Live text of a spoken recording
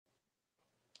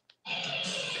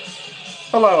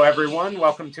Hello, everyone.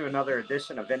 Welcome to another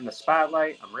edition of In the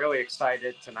Spotlight. I'm really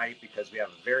excited tonight because we have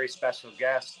a very special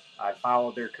guest. I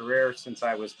followed their career since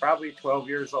I was probably 12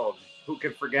 years old. Who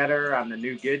could forget her on the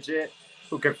new Gidget?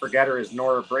 Who could forget her as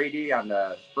Nora Brady on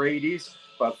the Brady's?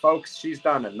 But, folks, she's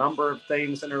done a number of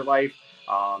things in her life.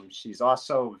 She's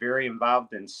also very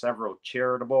involved in several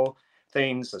charitable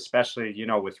things, especially,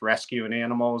 with rescuing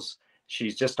animals.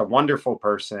 She's just a wonderful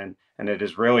person, and it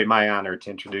is really my honor to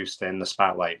introduce in the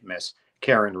Spotlight, Miss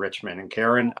Caryn Richman. And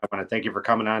Caryn, I want to thank you for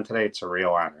coming on today. It's a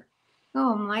real honor.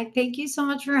 Oh, Mike, thank you so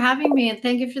much for having me. And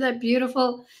thank you for that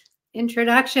beautiful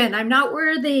introduction. I'm not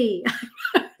worthy.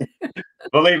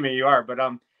 Believe me, you are. But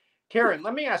Caryn,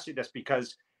 let me ask you this,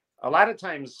 because a lot of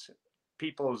times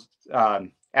people's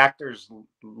actors'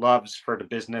 loves for the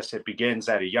business, it begins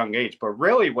at a young age. But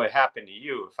really what happened to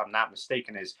you, if I'm not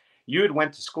mistaken, is you had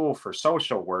went to school for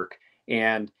social work,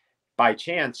 and by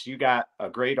chance you got a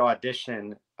great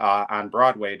audition on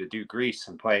Broadway to do Grease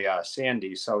and play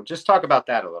Sandy. So just talk about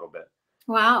that a little bit.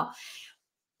 Wow.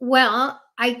 Well,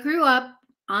 I grew up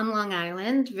on Long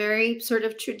Island, very sort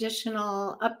of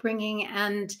traditional upbringing.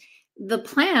 And the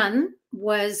plan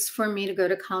was for me to go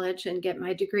to college and get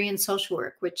my degree in social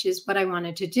work, which is what I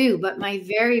wanted to do. But my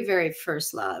very, very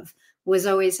first love was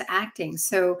always acting.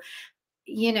 So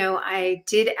I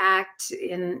did act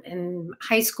in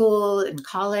high school and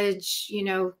college,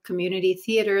 community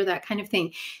theater, that kind of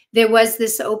thing. There was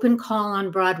this open call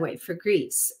on Broadway for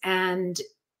Grease. And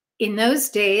in those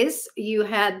days, you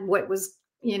had what was,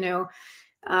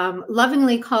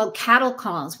 lovingly called cattle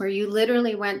calls, where you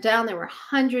literally went down. There were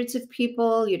hundreds of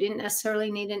people. You didn't necessarily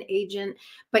need an agent,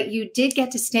 but you did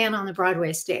get to stand on the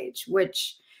Broadway stage,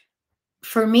 which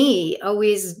for me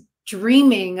always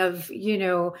dreaming of,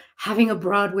 having a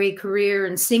Broadway career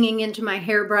and singing into my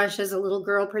hairbrush as a little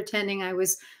girl, pretending I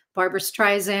was Barbara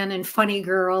Streisand and Funny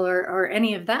Girl or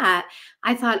any of that.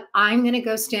 I thought, I'm going to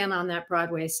go stand on that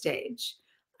Broadway stage.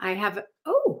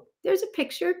 There's a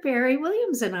picture of Barry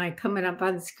Williams and I coming up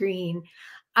on screen.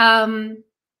 I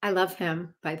love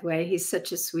him, by the way. He's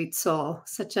such a sweet soul,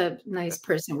 such a nice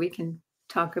person. We can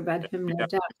talk about him, no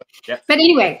doubt. But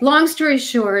anyway, long story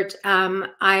short,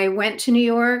 I went to New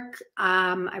York.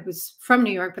 I was from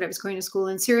New York, but I was going to school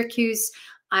in Syracuse.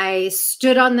 I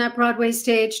stood on that Broadway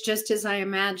stage just as I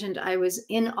imagined. I was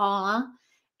in awe.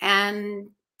 And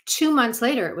 2 months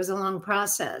later, it was a long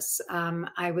process.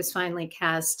 I was finally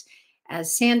cast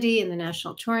as Sandy in the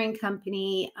National Touring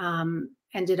Company,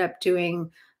 ended up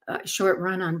doing a short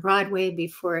run on Broadway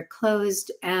before it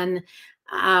closed. And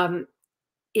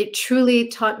it truly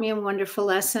taught me a wonderful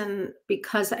lesson,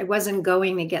 because I wasn't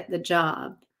going to get the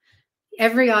job.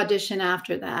 Every audition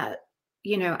after that,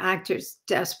 actors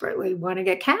desperately want to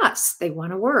get cast. They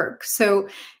want to work. So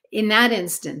in that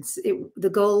instance, the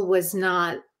goal was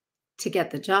not to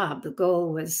get the job. The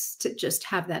goal was to just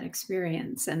have that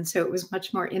experience. And so it was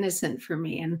much more innocent for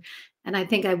me. And I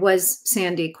think I was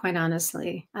Sandy, quite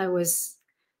honestly. I was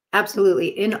absolutely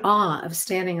in awe of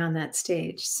standing on that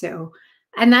stage.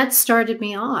 And that started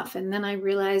me off. And then I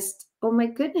realized, oh my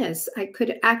goodness, I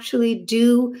could actually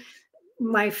do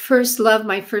my first love,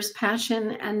 my first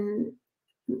passion, and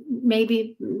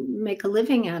maybe make a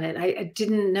living at it. I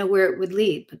didn't know where it would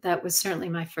lead, but that was certainly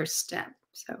my first step.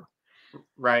 So.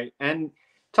 Right. And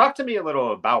talk to me a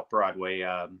little about Broadway,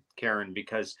 Caryn,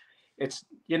 because it's,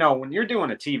 when you're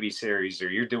doing a TV series or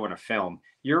you're doing a film,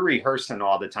 you're rehearsing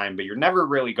all the time, but you're never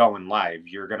really going live.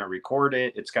 You're going to record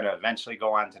it. It's going to eventually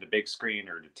go onto the big screen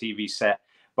or the TV set.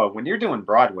 But when you're doing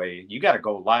Broadway, you got to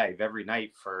go live every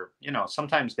night for,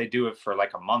 sometimes they do it for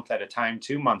like a month at a time,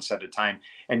 2 months at a time,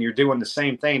 and you're doing the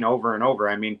same thing over and over.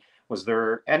 I mean, was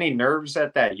there any nerves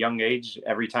at that young age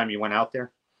every time you went out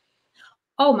there?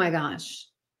 Oh my gosh,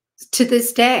 to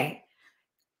this day.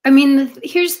 I mean,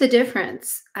 here's the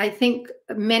difference. I think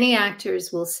many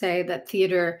actors will say that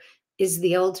theater is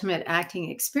the ultimate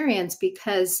acting experience,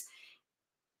 because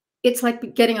it's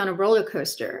like getting on a roller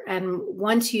coaster. And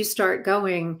once you start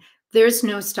going, there's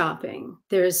no stopping.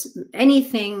 There's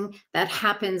anything that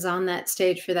happens on that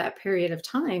stage for that period of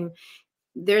time.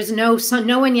 There's no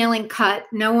one yelling cut,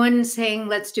 no one saying,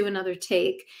 let's do another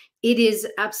take. It is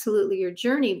absolutely your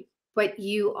journey, but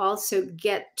you also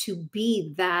get to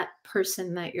be that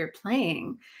person that you're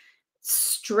playing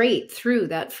straight through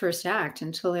that first act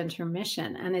until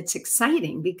intermission. And it's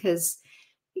exciting because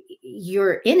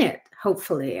you're in it,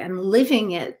 hopefully, and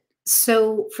living it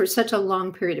for such a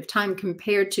long period of time,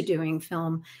 compared to doing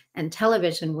film and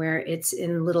television, where it's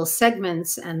in little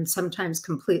segments and sometimes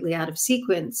completely out of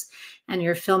sequence, and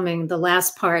you're filming the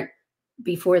last part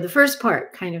before the first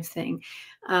part, kind of thing.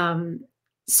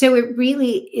 So it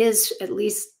really is, at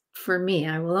least for me,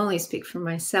 I will only speak for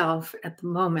myself at the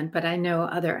moment, but I know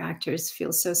other actors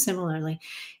feel so similarly.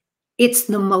 It's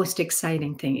the most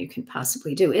exciting thing you can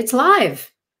possibly do. It's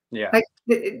live. Yeah. Like,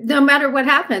 no matter what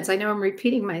happens, I know I'm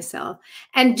repeating myself,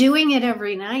 and doing it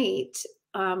every night,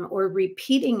 or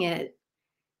repeating it.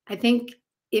 I think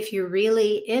if you're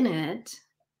really in it,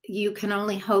 you can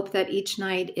only hope that each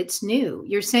night it's new.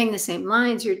 You're saying the same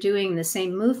lines, you're doing the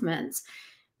same movements,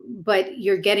 but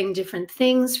you're getting different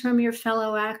things from your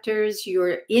fellow actors.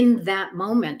 You're in that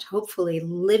moment, hopefully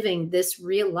living this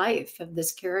real life of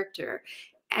this character.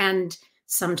 And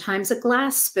sometimes a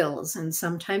glass spills, and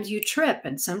sometimes you trip,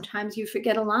 and sometimes you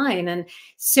forget a line. And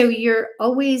so you're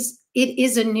always, it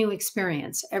is a new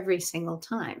experience every single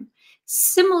time.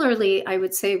 Similarly, I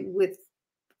would say with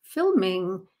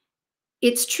filming,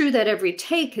 it's true that every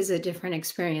take is a different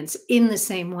experience in the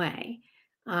same way.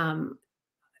 Um,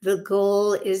 the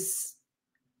goal is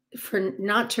for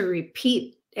not to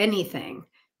repeat anything,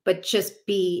 but just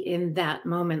be in that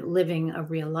moment, living a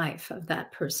real life of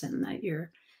that person that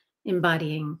you're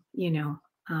embodying,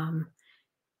 um,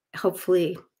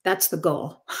 hopefully that's the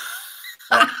goal.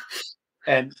 Right.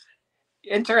 And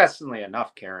interestingly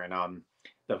enough, Caryn,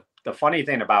 the funny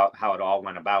thing about how it all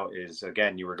went about is,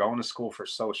 again, you were going to school for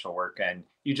social work, and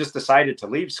you just decided to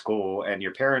leave school, and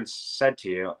your parents said to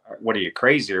you, "What are you,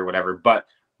 crazy or whatever?" But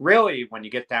really, when you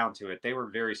get down to it, they were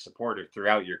very supportive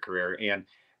throughout your career, and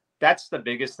that's the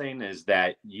biggest thing, is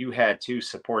that you had two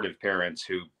supportive parents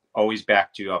who always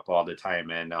backed you up all the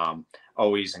time, and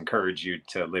always encouraged you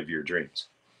to live your dreams.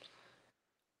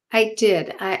 I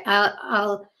did.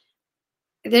 I'll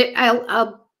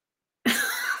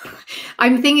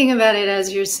I'm thinking about it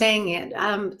as you're saying it.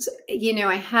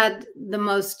 I had the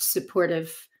most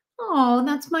supportive. Oh,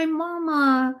 that's my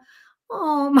mama.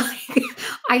 Oh my,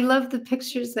 I love the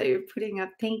pictures that you're putting up.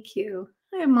 Thank you.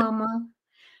 Hi, mama.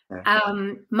 Yeah.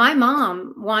 My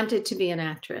mom wanted to be an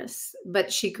actress,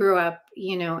 but she grew up,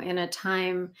 in a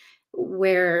time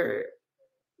where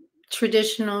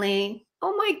traditionally,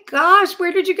 oh my gosh,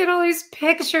 where did you get all these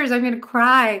pictures? I'm going to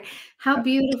cry. How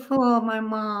beautiful, my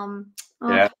mom.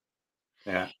 Oh, Yeah.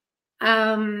 Yeah.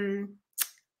 um,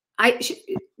 I sh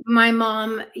my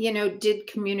mom, did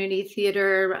community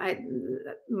theater.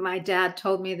 My dad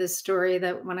told me this story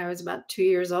that when I was about 2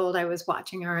 years old, I was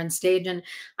watching her on stage and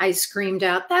I screamed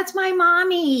out, "That's my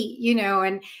mommy,"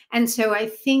 and so I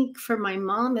think for my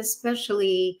mom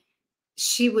especially,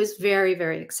 she was very,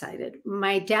 very excited.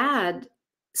 My dad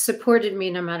supported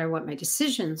me no matter what my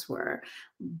decisions were,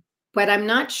 but I'm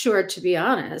not sure, to be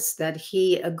honest, that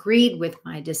he agreed with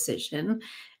my decision.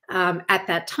 At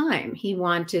that time, he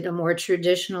wanted a more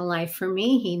traditional life for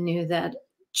me. He knew that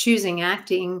choosing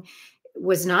acting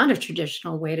was not a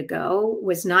traditional way to go,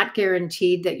 was not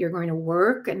guaranteed that you're going to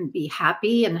work and be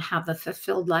happy and have a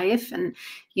fulfilled life. And,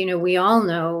 we all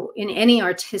know in any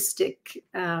artistic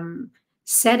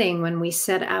setting, when we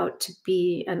set out to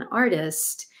be an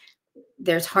artist,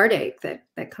 there's heartache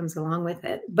that comes along with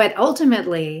it. But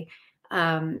ultimately,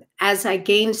 as I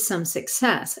gained some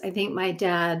success, I think my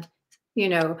dad, you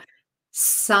know,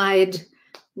 sighed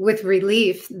with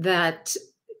relief that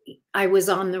I was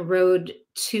on the road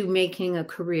to making a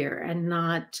career and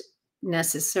not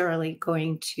necessarily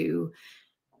going to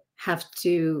have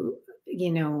to,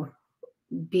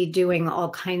 be doing all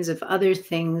kinds of other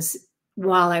things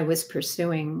while I was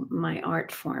pursuing my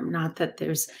art form. Not that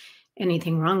there's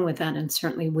anything wrong with that. And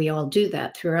certainly we all do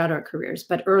that throughout our careers.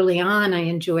 But early on, I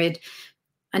enjoyed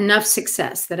enough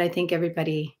success that I think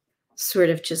everybody sort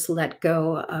of just let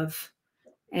go of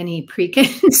any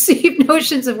preconceived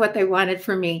notions of what they wanted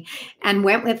from me and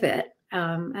went with it.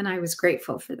 And I was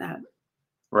grateful for that.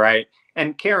 Right.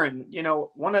 And Caryn,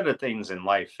 one of the things in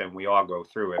life, and we all go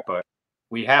through it, but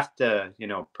we have to,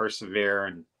 persevere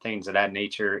and things of that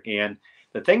nature. And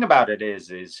the thing about it is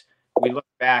we look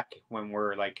back when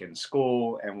we're like in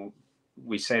school, and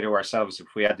we say to ourselves,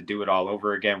 if we had to do it all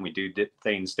over again, we do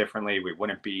things differently. We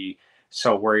wouldn't be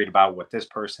so worried about what this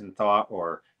person thought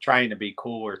or trying to be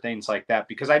cool or things like that.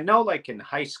 Because I know, like in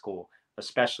high school,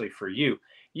 especially for you,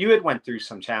 you had went through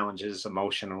some challenges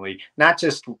emotionally, not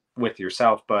just with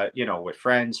yourself, but with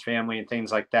friends, family, and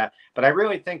things like that. But I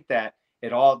really think that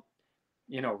it all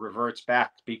reverts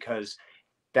back, because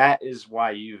that is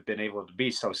why you've been able to be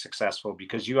so successful,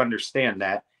 because you understand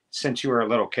that since you were a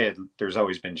little kid, there's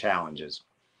always been challenges.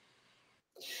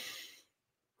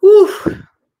 Whew.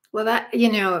 Well, that,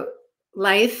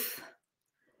 life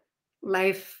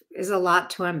life is a lot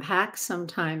to unpack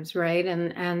sometimes, right?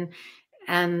 And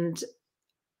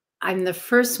I'm the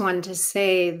first one to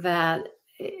say that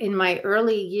in my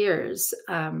early years,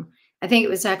 I think it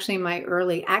was actually my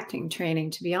early acting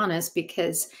training, to be honest,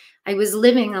 because I was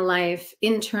living a life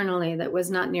internally that was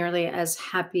not nearly as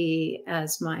happy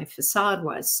as my facade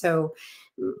was. So,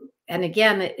 and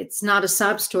again, it's not a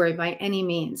sob story by any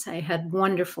means. I had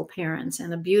wonderful parents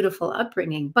and a beautiful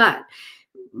upbringing, but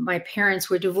my parents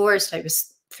were divorced. I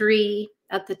was 3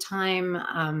 at the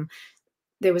time.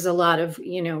 There was a lot of,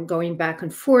 going back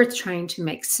and forth, trying to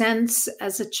make sense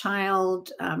as a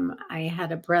child. I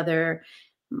had a brother.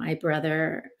 My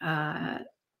brother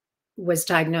was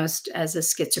diagnosed as a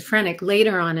schizophrenic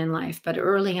later on in life, but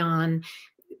early on,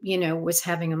 was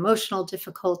having emotional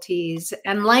difficulties.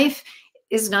 And life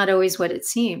is not always what it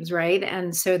seems, right?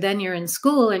 And so then you're in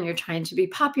school and you're trying to be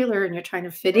popular and you're trying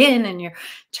to fit in and you're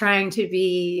trying to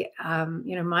be,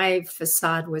 my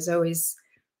facade was always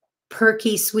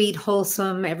perky, sweet,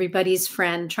 wholesome, everybody's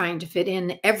friend, trying to fit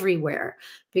in everywhere,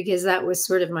 because that was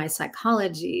sort of my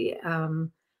psychology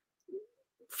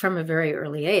from a very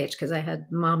early age, because I had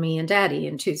mommy and daddy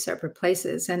in 2 separate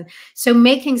places. And so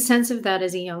making sense of that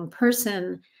as a young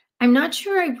person, I'm not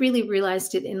sure I really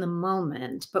realized it in the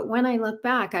moment, but when I look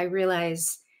back, I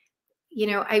realize,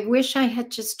 I wish I had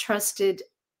just trusted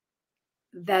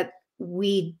that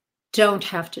we don't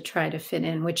have to try to fit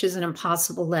in, which is an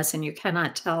impossible lesson. You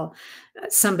cannot tell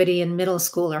somebody in middle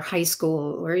school or high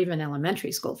school or even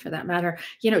elementary school for that matter,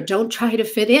 don't try to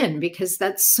fit in, because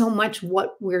that's so much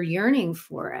what we're yearning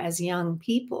for as young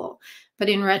people. But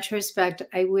in retrospect,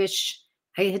 I wish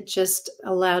I had just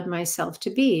allowed myself to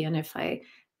be. And if I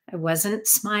wasn't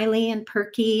smiley and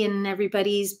perky and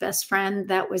everybody's best friend,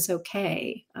 that was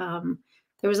okay.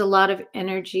 There was a lot of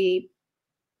energy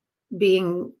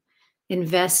being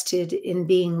invested in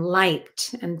being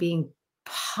liked and being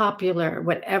popular,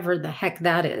 whatever the heck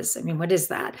that is. I mean, what is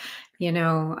that?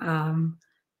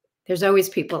 There's always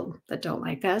people that don't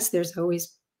like us. There's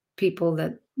always people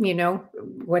that,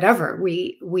 whatever.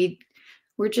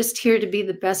 We're just here to be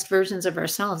the best versions of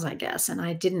ourselves, I guess. And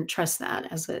I didn't trust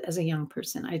that as a young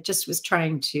person. I just was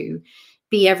trying to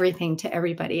be everything to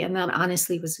everybody. And that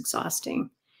honestly was exhausting.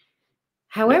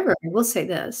 However, I will say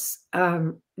this,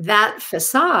 that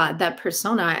facade, that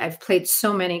persona, I've played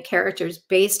so many characters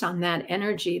based on that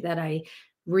energy that I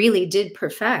really did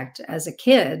perfect as a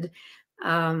kid.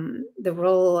 The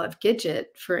role of Gidget,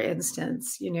 for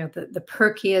instance, the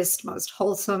perkiest, most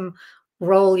wholesome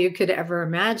role you could ever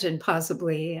imagine,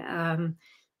 possibly,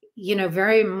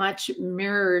 very much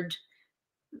mirrored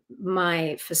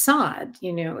my facade.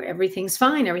 Everything's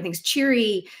fine, everything's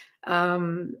cheery.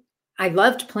 I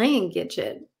loved playing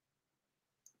Gidget,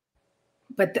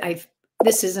 but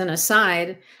this is an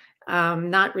aside,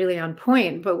 not really on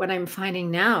point, but what I'm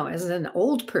finding now as an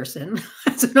old person,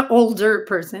 as an older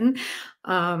person,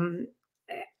 um,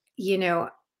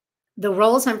 the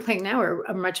roles I'm playing now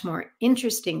are much more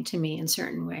interesting to me in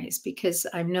certain ways, because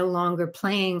I'm no longer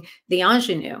playing the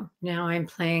ingenue. Now I'm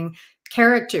playing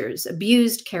characters,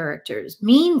 abused characters,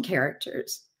 mean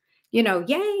characters. Yay,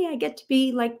 I get to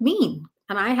be like mean.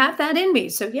 And I have that in me.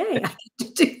 So yay, I get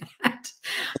to do that.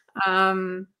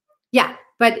 Yeah,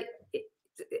 but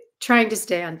trying to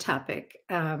stay on topic.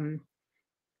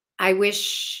 I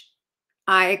wish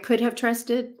I could have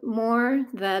trusted more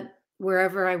that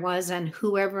wherever I was and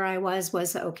whoever I was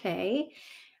okay.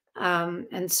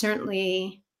 And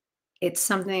certainly it's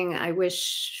something I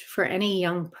wish for any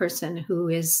young person who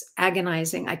is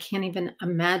agonizing. I can't even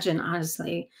imagine,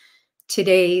 honestly,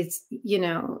 today's,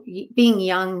 being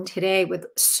young today with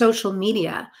social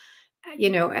media,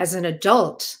 as an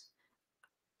adult.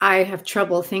 I have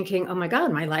trouble thinking, oh my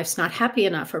God, my life's not happy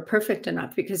enough or perfect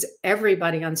enough, because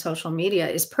everybody on social media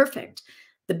is perfect.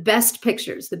 The best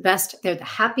pictures, they're the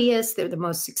happiest, they're the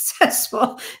most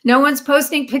successful. No one's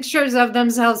posting pictures of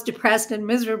themselves depressed and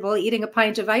miserable eating a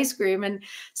pint of ice cream. And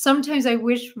sometimes I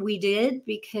wish we did,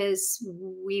 because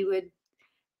we would,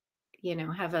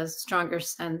 have a stronger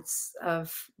sense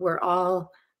of we're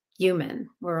all human.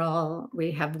 We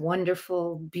have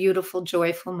wonderful, beautiful,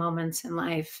 joyful moments in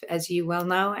life, as you well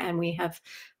know, and we have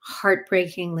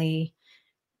heartbreakingly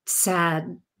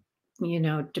sad,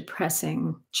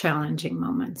 depressing, challenging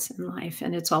moments in life,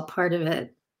 and it's all part of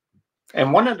it.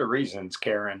 And one of the reasons,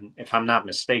 Caryn, if I'm not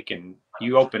mistaken,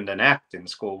 you opened an acting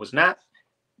school was not,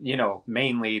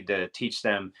 mainly to teach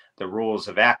them the rules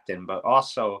of acting, but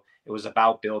also it was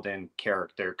about building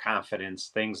character, confidence,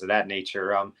 things of that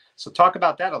nature. So talk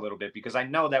about that a little bit, because I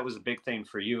know that was a big thing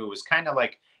for you. It was kind of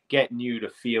like getting you to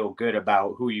feel good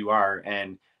about who you are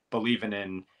and believing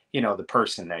in, the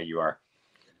person that you are.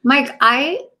 Mike,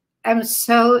 I am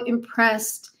so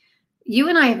impressed. You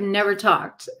and I have never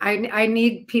talked. I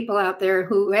need people out there,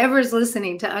 whoever's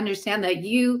listening, to understand that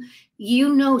you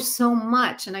know so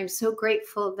much, and I'm so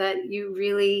grateful that you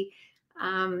really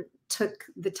took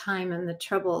the time and the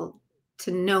trouble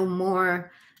to know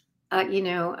more, you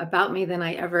know, about me than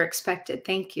I ever expected.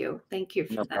 Thank you. Thank you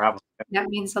for No that. problem. That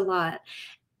means a lot.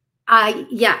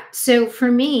 Yeah. So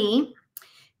for me,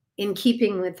 in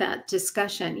keeping with that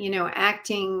discussion, you know,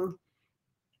 acting,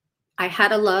 I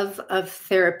had a love of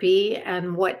therapy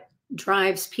and what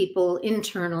drives people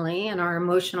internally and our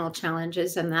emotional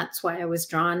challenges. And that's why I was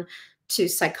drawn to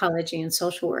psychology and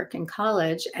social work in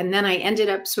college. And then I ended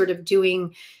up sort of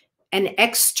doing an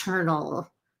external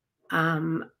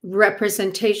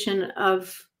representation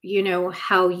of, you know,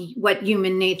 what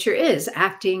human nature is.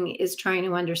 Acting is trying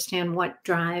to understand what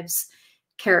drives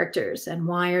characters and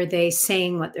why are they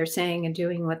saying what they're saying and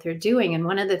doing what they're doing. And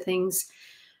one of the things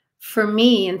for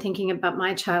me in thinking about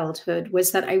my childhood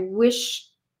was that I wish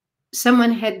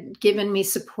someone had given me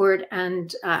support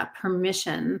and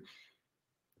permission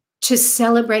to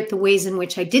celebrate the ways in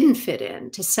which I didn't fit in,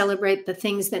 to celebrate the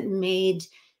things that made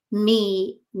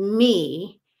me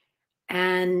me.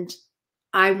 And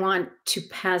I want to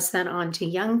pass that on to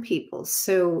young people.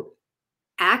 So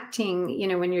acting, you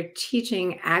know, when you're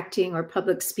teaching acting or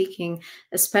public speaking,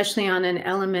 especially on an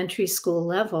elementary school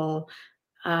level,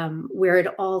 where it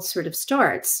all sort of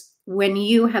starts, when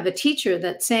you have a teacher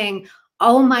that's saying,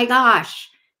 oh my gosh,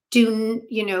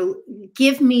 you know,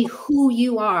 give me who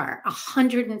you are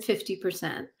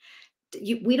 150%.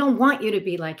 We don't want you to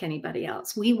be like anybody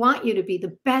else. We want you to be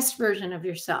the best version of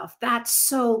yourself. That's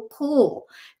so cool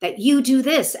that you do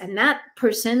this and that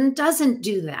person doesn't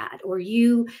do that, or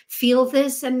you feel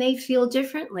this and they feel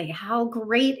differently. How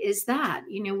great is that?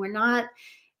 You know,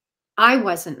 I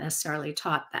wasn't necessarily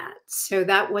taught that. So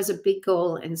that was a big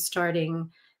goal in starting.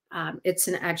 It's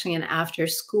actually an after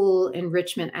school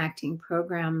enrichment acting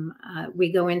program.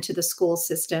 We go into the school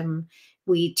system,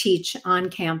 we teach on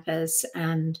campus,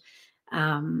 and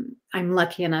I'm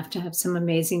lucky enough to have some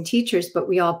amazing teachers, but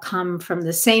we all come from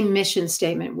the same mission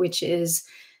statement, which is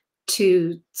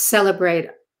to celebrate,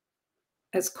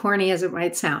 as corny as it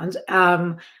might sound,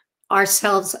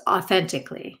 ourselves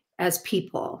authentically as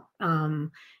people,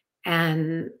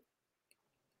 and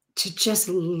to just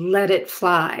let it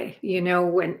fly, you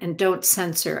know, and don't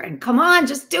censor and come on,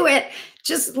 just do it.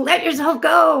 Just let yourself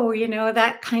go, you know,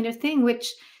 that kind of thing,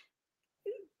 which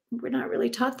we're not really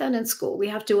taught that in school. We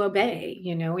have to obey,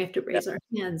 you know, we have to raise our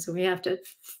hands and we have to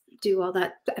do all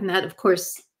that. And that, of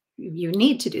course, you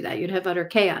need to do that. You'd have utter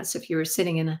chaos if you were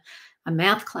sitting in a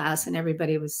math class and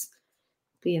everybody was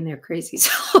being their crazy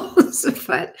selves.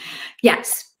 But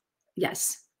yes,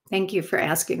 yes. Thank you for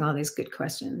asking all these good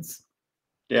questions.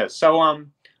 Yeah. So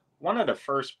one of the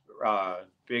first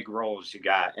big roles you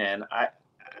got, and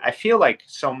I feel like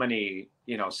so many,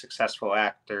 you know, successful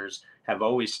actors have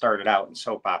always started out in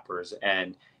soap operas,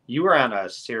 and you were on a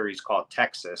series called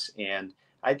Texas, and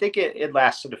I think it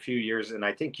lasted a few years, and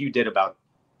I think you did about,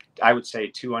 I would say,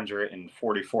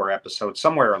 244 episodes,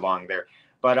 somewhere along there.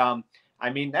 But I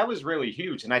mean, that was really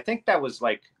huge, and I think that was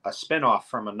like a spinoff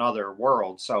from Another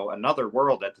World. So Another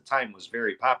World at the time was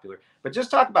very popular. But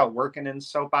just talk about working in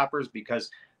soap operas,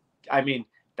 because I mean,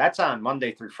 that's on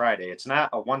Monday through Friday. It's not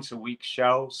a once a week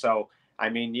show. So I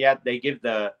mean, yeah, they give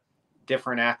the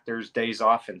different actors days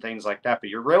off and things like that, but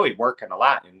you're really working a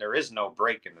lot, and there is no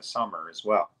break in the summer as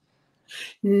well.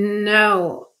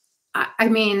 No, I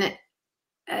mean,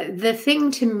 the thing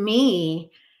to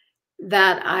me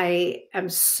that I am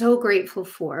so grateful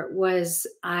for was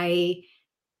I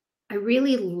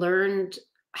really learned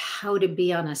how to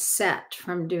be on a set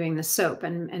from doing the soap,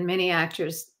 and many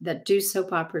actors that do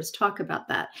soap operas talk about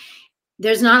that.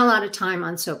 There's not a lot of time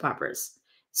on soap operas.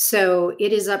 So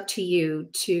it is up to you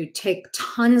to take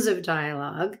tons of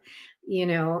dialogue, you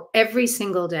know, every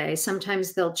single day.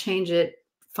 Sometimes they'll change it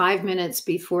 5 minutes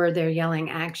before they're yelling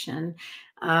action.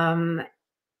 Um,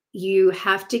 you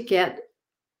have to get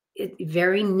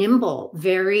very nimble,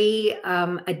 very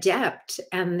adept.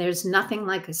 And there's nothing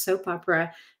like a soap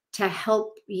opera to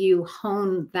help you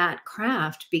hone that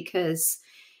craft, because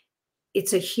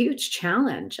it's a huge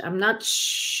challenge. I'm not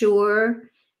sure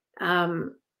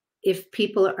if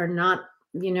people are not,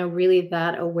 you know, really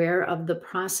that aware of the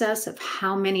process of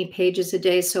how many pages a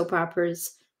day soap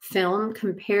operas film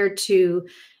compared to,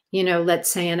 you know,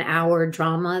 let's say an hour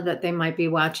drama that they might be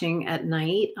watching at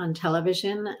night on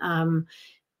television.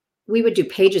 We would do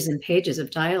pages and pages of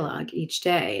dialogue each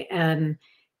day. And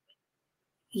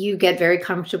you get very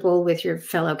comfortable with your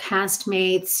fellow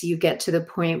castmates. You get to the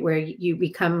point where you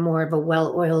become more of a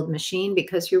well-oiled machine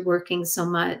because you're working so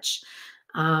much.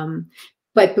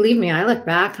 But believe me, I look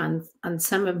back on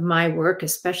some of my work,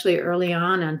 especially early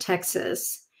on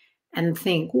Texas, and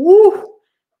think, whoo,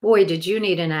 boy, did you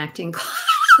need an acting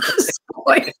class.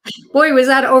 boy, was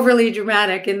that overly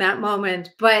dramatic in that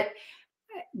moment. But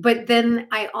then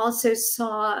I also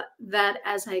saw that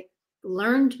as I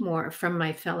learned more from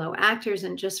my fellow actors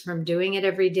and just from doing it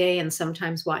every day and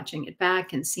sometimes watching it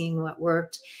back and seeing what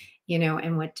worked,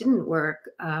 and what didn't work,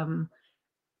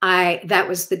 that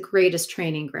was the greatest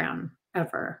training ground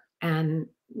ever. And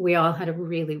we all had a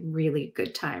really, really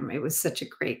good time. It was such a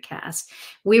great cast.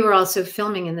 We were also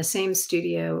filming in the same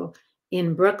studio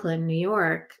in Brooklyn, New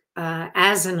York,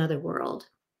 as Another World.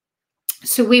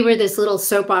 So we were this little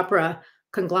soap opera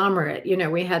conglomerate.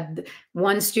 We had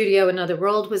one studio, Another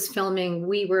World was filming.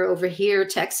 We were over here,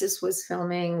 Texas was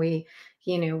filming.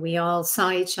 We all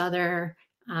saw each other.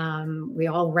 We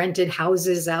all rented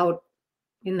houses out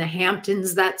in the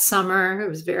Hamptons that summer. It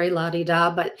was very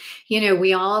la-di-da, but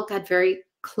we all got very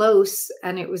close,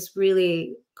 and it was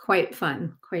really quite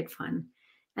fun, quite fun.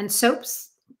 And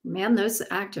soaps, man, those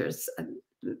actors,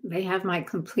 they have my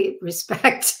complete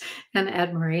respect and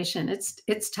admiration.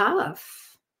 It's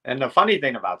tough. And the funny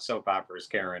thing about soap operas,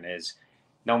 Caryn, is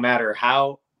no matter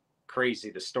how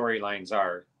crazy the storylines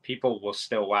are, people will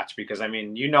still watch because, I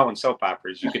mean, in soap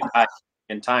operas, you could die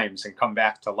in times and come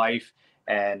back to life.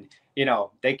 And,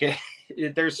 they can,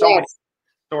 there's so many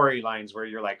storylines where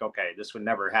you're like, okay, this would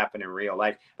never happen in real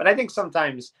life. But I think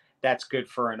sometimes that's good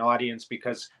for an audience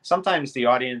because sometimes the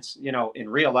audience, in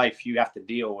real life, you have to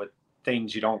deal with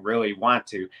things you don't really want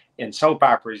to. In soap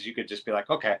operas, you could just be like,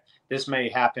 okay, this may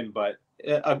happen, but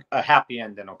a happy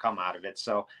ending will come out of it.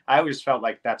 So I always felt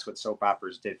like that's what soap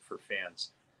operas did for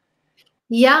fans.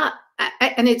 Yeah,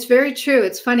 and it's very true.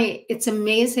 It's funny. It's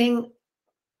amazing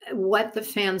what the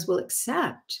fans will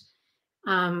accept.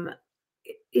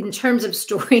 In terms of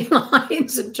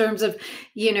storylines, in terms of,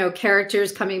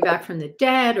 characters coming back from the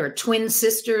dead or twin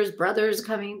sisters, brothers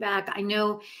coming back. I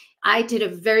know I did a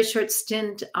very short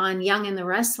stint on Young and the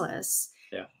Restless,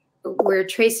 where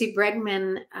Tracy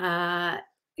Bregman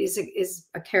is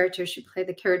a character. She played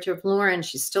the character of Lauren.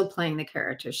 She's still playing the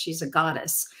character. She's a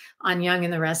goddess on Young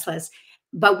and the Restless.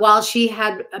 But while she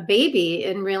had a baby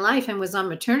in real life and was on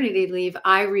maternity leave,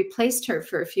 I replaced her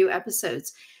for a few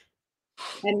episodes.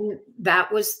 And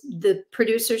that was the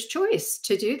producer's choice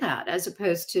to do that, as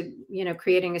opposed to,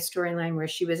 creating a storyline where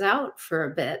she was out for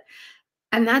a bit.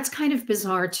 And that's kind of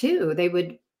bizarre too. They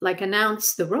would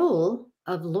announce the role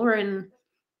of Lauren.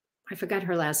 I forgot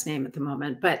her last name at the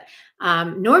moment, but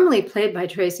normally played by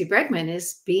Tracy Bregman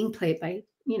is being played by,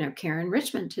 Caryn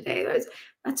Richman today.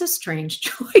 That's a strange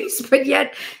choice, but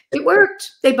yet it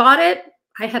worked. They bought it.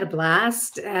 I had a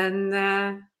blast.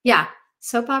 And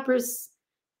soap operas,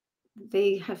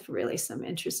 they have really some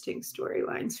interesting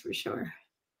storylines for sure.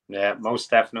 Yeah, most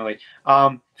definitely.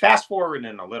 Fast forward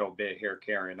in a little bit here,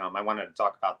 Caryn. I wanted to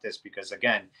talk about this because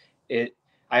again,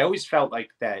 I always felt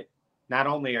like that not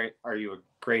only are you a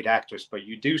great actress, but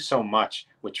you do so much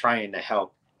with trying to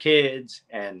help kids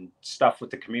and stuff with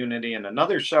the community. And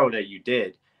another show that you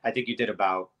did, I think you did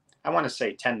about, I want to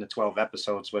say 10 to 12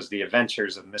 episodes, was The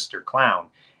Adventures of Mr. Clown.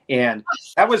 And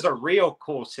that was a real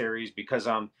cool series because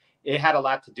it had a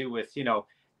lot to do with,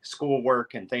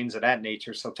 schoolwork and things of that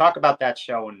nature. So talk about that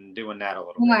show and doing that a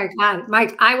little bit. Oh my God,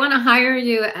 Mike, I want to hire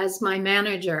you as my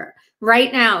manager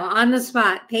right now on the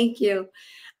spot. Thank you.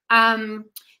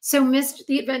 So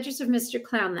The Adventures of Mr.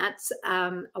 Clown, that's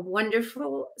a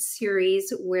wonderful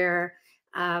series where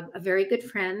a very good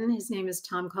friend, his name is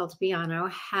Tom Caltabiano,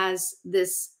 has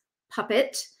this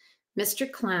puppet,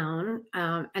 Mr. Clown.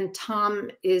 And Tom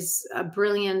is a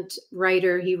brilliant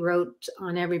writer. He wrote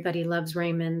on Everybody Loves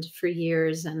Raymond for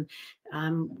years and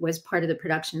was part of the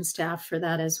production staff for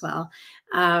that as well.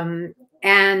 In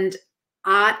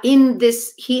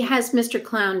this, he has Mr.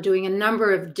 Clown doing a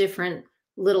number of different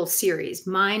little series.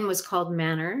 Mine was called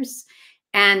Manners,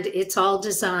 and it's all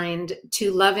designed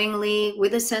to lovingly,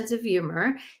 with a sense of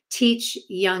humor, teach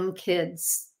young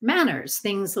kids manners,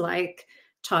 things like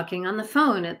talking on the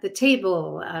phone at the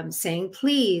table, saying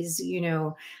please,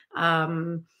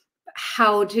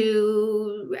 how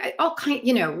to, all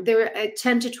kind, there are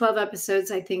 10 to 12 episodes.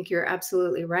 I think you're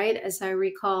absolutely right. As I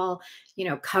recall,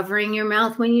 covering your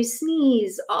mouth when you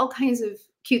sneeze, all kinds of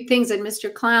cute things. And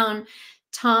Mr. Clown,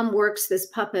 Tom works this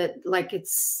puppet like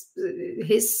it's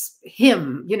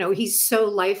him, he's so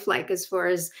lifelike as far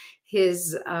as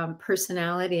his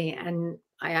personality. And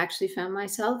I actually found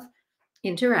myself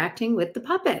interacting with the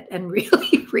puppet and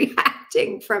really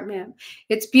reacting from him.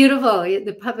 It's beautiful.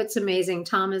 The puppet's amazing.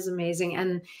 Tom is amazing.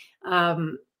 And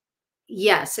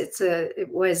yes, it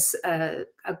was a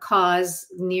cause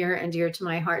near and dear to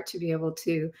my heart to be able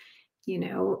to,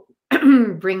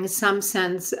 bring some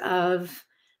sense of,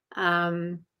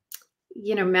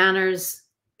 manners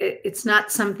it's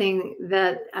not something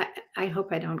that I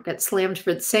hope I don't get slammed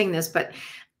for saying this, but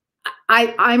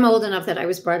I'm old enough that I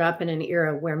was brought up in an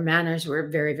era where manners were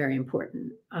very, very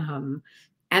important.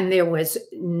 And there was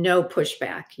no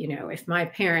pushback. If my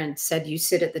parents said, you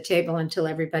sit at the table until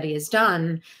everybody is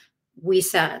done, we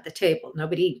sat at the table.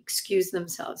 Nobody excused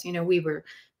themselves. We were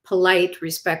polite,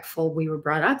 respectful. We were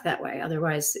brought up that way.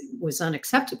 Otherwise, it was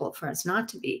unacceptable for us not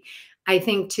to be. I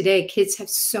think today kids have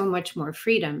so much more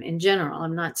freedom in general.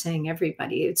 I'm not saying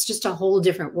everybody. It's just a whole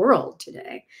different world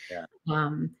today. Yeah.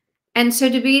 And so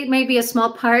to be maybe a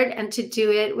small part and to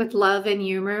do it with love and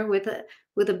humor with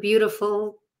a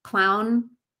beautiful clown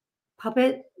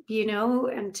puppet,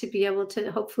 and to be able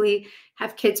to hopefully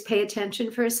have kids pay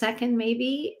attention for a second,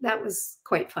 maybe that was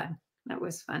quite fun. That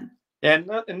was fun. And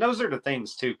those are the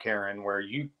things too, Caryn, where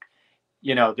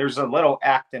there's a little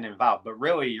acting involved, but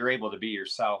really you're able to be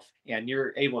yourself and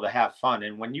you're able to have fun.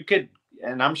 And when you could,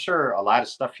 and I'm sure a lot of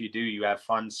stuff you do, you have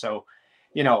fun. So,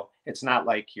 it's not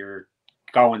like you're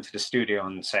going to the studio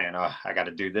and saying, oh, I got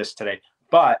to do this today.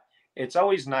 But it's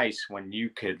always nice when you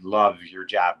could love your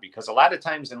job, because a lot of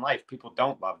times in life, people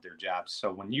don't love their jobs.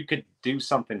 So when you could do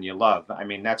something you love, I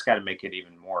mean, that's got to make it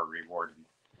even more rewarding.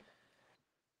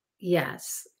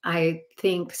 Yes. I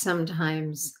think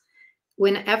sometimes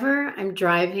whenever I'm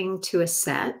driving to a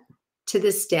set to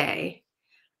this day,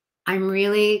 I'm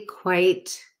really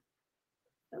quite,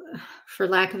 for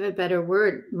lack of a better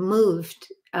word,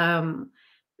 moved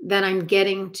that I'm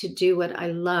getting to do what I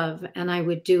love, and I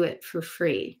would do it for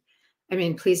free. I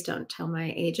mean, please don't tell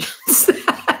my agents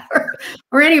that,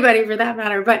 or anybody for that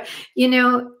matter. But,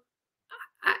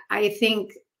 I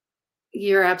think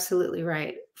you're absolutely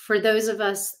right. For those of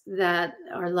us that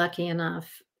are lucky enough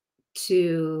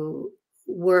to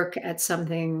work at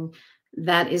something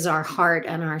that is our heart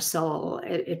and our soul,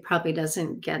 it probably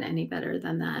doesn't get any better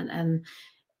than that. And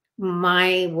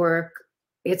my work,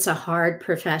 it's a hard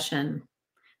profession.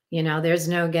 There's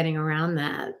no getting around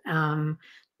that.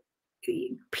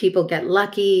 People get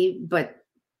lucky, but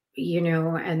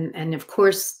and of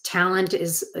course talent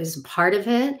is part of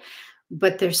it,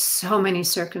 but there's so many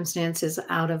circumstances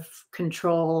out of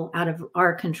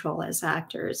our control as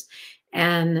actors.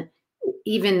 And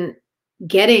even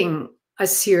getting a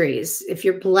series, if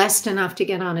you're blessed enough to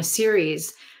get on a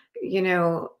series,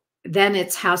 then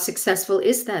it's how successful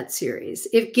is that series.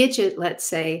 If Gidget, let's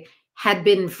say, had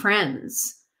been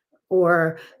Friends,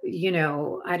 or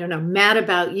I don't know, Mad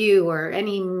About You, or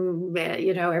any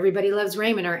Everybody Loves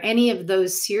Raymond, or any of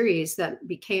those series that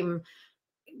became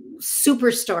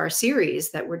superstar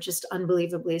series that were just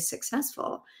unbelievably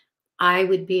successful, I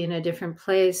would be in a different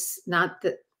place. Not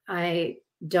that I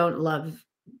don't love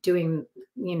doing,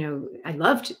 I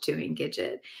loved doing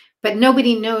Gidget, but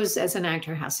nobody knows as an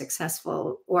actor how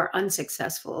successful or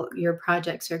unsuccessful your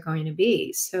projects are going to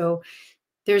be. So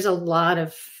there's a lot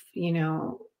of,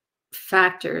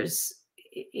 factors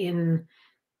in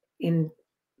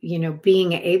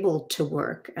being able to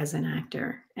work as an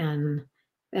actor. And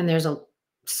there's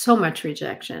so much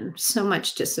rejection, so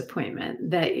much disappointment,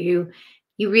 that you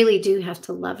really do have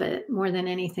to love it more than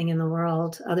anything in the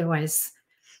world. Otherwise,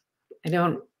 I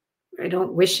don't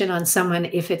wish it on someone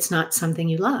if it's not something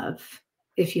you love.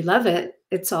 If you love it,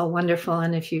 it's all wonderful.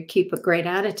 And if you keep a great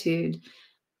attitude,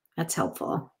 that's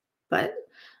helpful. But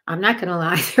I'm not going to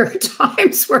lie, there are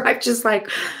times where I'm just like,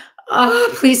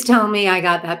 oh, please tell me I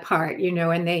got that part,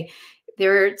 and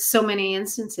there are so many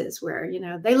instances where,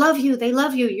 they love you,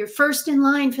 you're first in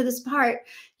line for this part,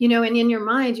 and in your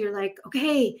mind, you're like,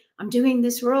 okay, I'm doing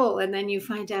this role. And then you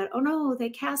find out, oh no,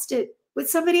 they cast it with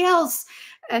somebody else.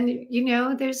 And,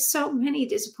 there's so many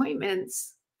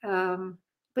disappointments.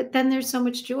 But then there's so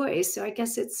much joy. So I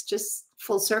guess it's just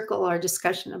full circle, our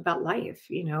discussion about life,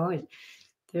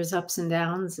 there's ups and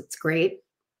downs. It's great.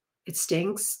 It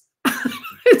stinks.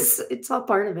 It's all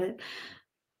part of it.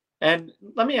 And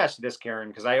let me ask you this, Caryn,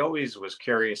 because I always was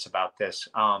curious about this.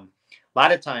 A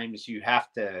lot of times you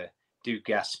have to do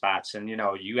guest spots, and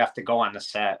you have to go on the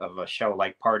set of a show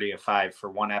like Party of Five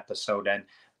for one episode. And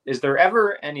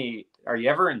are you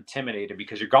ever intimidated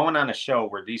because you're going on a show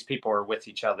where these people are with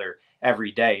each other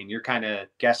every day, and you're kind of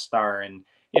guest star and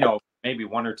maybe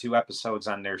one or two episodes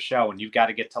on their show, and you've got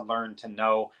to get to learn to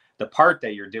know the part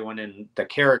that you're doing and the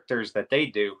characters that they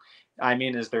do. I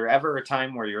mean, is there ever a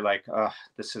time where you're like, oh,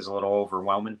 this is a little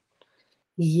overwhelming?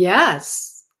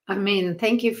 Yes. I mean,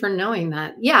 thank you for knowing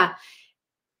that. Yeah.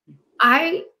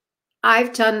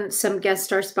 I've done some guest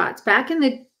star spots back in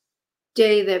the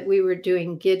day that we were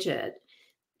doing Gidget.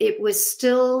 It was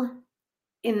still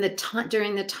in the time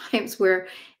during the times where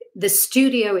the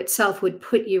studio itself would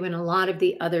put you in a lot of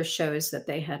the other shows that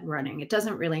they had running. It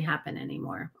doesn't really happen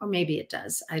anymore, or maybe it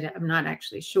does. I'm not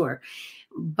actually sure.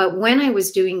 But when I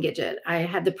was doing Gidget, I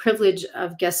had the privilege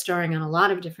of guest starring on a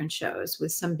lot of different shows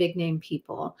with some big name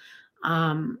people.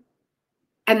 And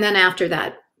then after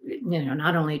that,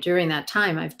 not only during that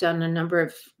time, I've done a number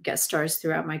of guest stars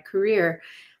throughout my career.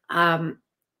 I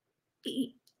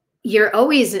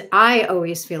always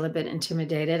feel a bit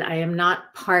intimidated. I am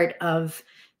not part of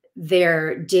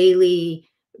their daily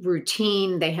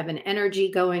routine. They have an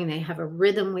energy going, they have a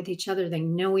rhythm with each other, they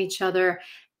know each other.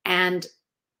 And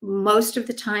most of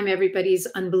the time, everybody's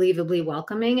unbelievably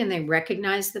welcoming, and they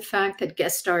recognize the fact that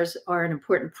guest stars are an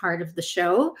important part of the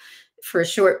show for a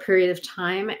short period of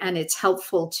time. And it's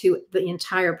helpful to the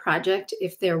entire project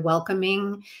if they're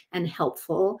welcoming and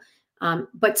helpful.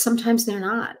 But sometimes they're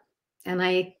not. And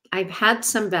I've had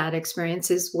some bad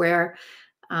experiences where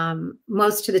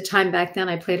most of the time back then,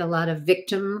 I played a lot of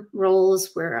victim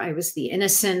roles where I was the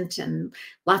innocent, and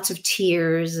lots of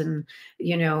tears and,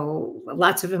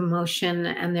 lots of emotion.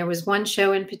 And there was one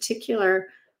show in particular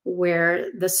where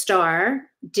the star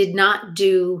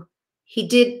he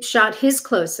did shot his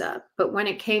close up, but when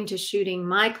it came to shooting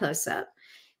my close up,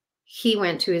 he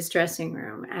went to his dressing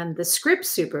room and the script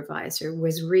supervisor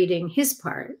was reading his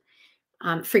part.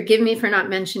 Forgive me for not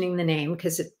mentioning the name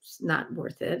because it's not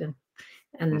worth it.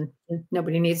 And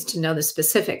nobody needs to know the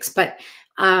specifics, but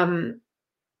now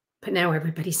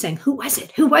everybody's saying, who was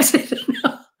it? Who was it?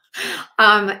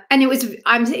 And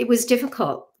it was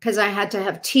difficult because I had to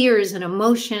have tears and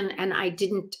emotion, and I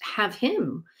didn't have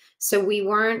him. So we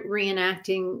weren't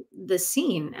reenacting the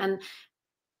scene. And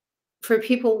for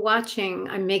people watching,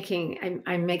 I'm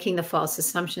making the false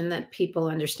assumption that people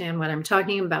understand what I'm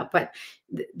talking about. But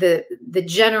the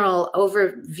general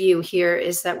overview here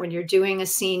is that when you're doing a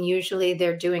scene, usually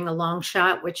they're doing a long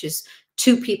shot, which is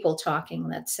two people talking,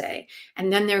 let's say,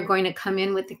 and then they're going to come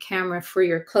in with the camera for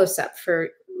your close-up for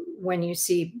when you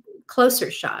see closer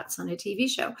shots on a TV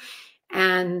show.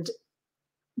 And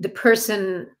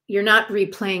you're not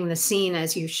replaying the scene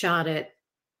as you shot it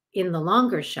in the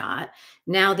longer shot.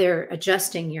 Now they're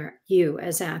adjusting you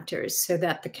as actors so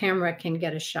that the camera can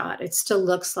get a shot. It still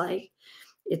looks like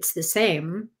it's the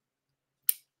same,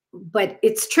 but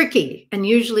it's tricky. And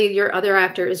usually your other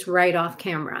actor is right off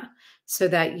camera so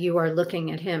that you are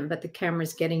looking at him, but the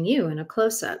camera's getting you in a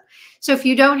close-up. So if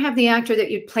you don't have the actor that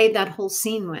you played that whole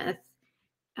scene with,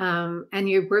 and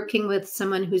you're working with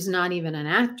someone who's not even an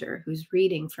actor, who's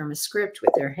reading from a script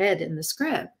with their head in the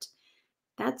script,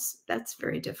 that's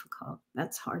very difficult.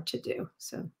 That's hard to do.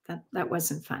 So that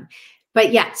wasn't fun.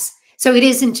 But yes, so it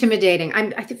is intimidating.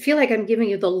 I feel like I'm giving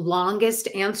you the longest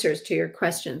answers to your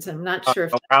questions. I'm not sure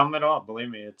if no problem at all.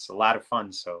 Believe me, it's a lot of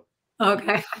fun. So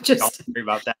okay, don't worry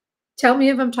about that. Tell me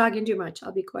if I'm talking too much.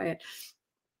 I'll be quiet.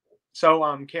 So,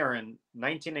 Caryn,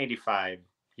 1985,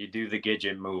 you do the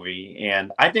Gidget movie,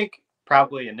 and I think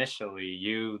probably initially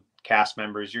you cast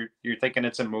members, you're thinking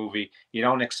it's a movie. You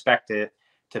don't expect it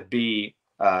to be,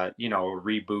 a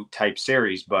reboot type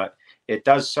series, but it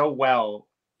does so well.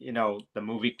 The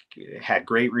movie had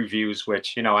great reviews,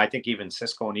 which I think even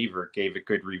Siskel and Ebert gave it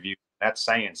good reviews. That's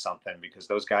saying something because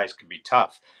those guys can be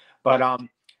tough. But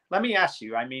let me ask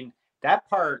you. I mean, that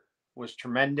part was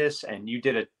tremendous, and you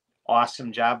did an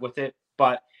awesome job with it.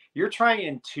 But you're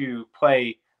trying to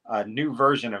play a new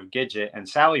version of Gidget, and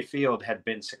Sally Field had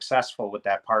been successful with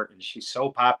that part, and she's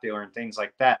so popular and things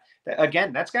like that.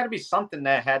 Again, that's got to be something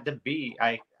that had to be.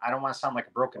 I don't want to sound like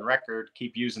a broken record,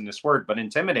 keep using this word, but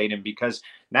intimidating, because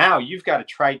now you've got to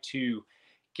try to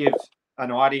give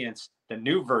an audience the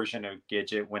new version of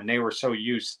Gidget when they were so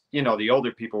used. The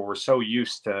older people were so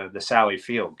used to the Sally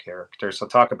Field character. So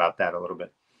talk about that a little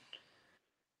bit.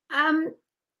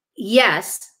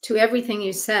 Yes, to everything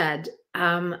you said.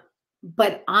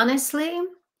 But honestly,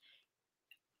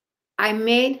 I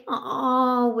made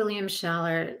William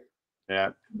Schaller.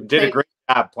 Yeah, did a great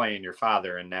job playing your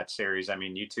father in that series. I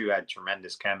mean, you two had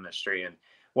tremendous chemistry, and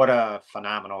what a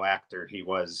phenomenal actor he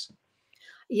was.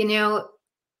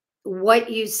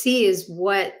 What you see is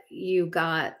what you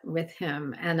got with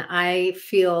him, and I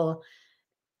feel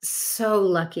so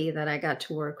lucky that I got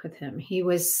to work with him. He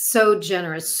was so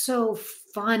generous, so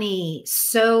funny,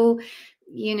 so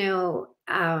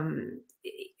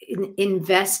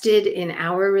invested in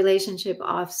our relationship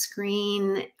off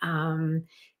screen,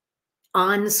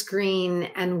 on screen,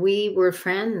 and we were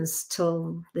friends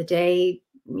till the day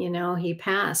he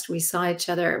passed. We saw each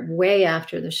other way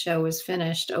after the show was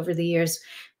finished. Over the years,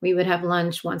 we would have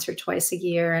lunch once or twice a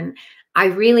year, and I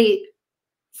really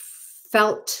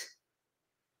felt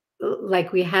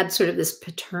like we had sort of this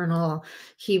paternal,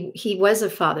 he was a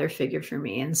father figure for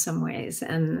me in some ways,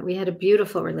 and we had a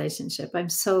beautiful relationship. I'm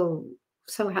so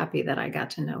happy that I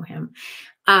got to know him.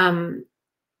 Um,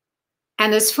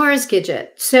 and as far as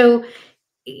Gidget, so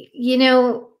you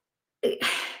know,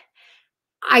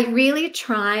 I really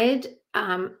tried.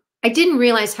 I didn't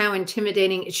realize how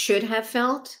intimidating it should have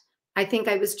felt. I think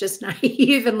I was just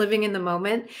naive and living in the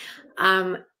moment.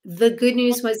 The good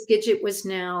news was Gidget was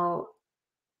now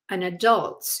an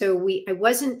adult, so I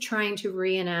wasn't trying to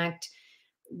reenact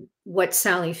what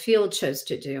Sally Field chose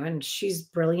to do, and she's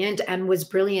brilliant and was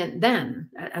brilliant then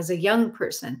as a young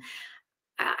person.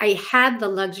 I had the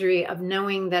luxury of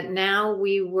knowing that now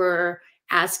we were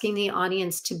asking the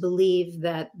audience to believe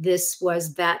that this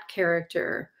was that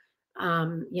character,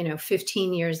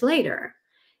 15 years later.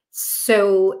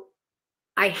 So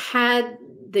I had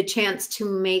the chance to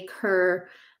make her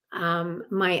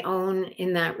my own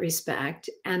in that respect.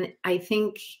 And I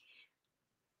think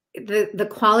the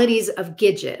qualities of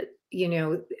Gidget,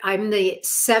 I'm the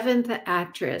seventh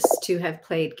actress to have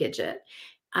played Gidget.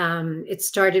 It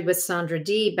started with Sandra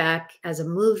Dee back as a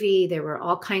movie. There were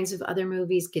all kinds of other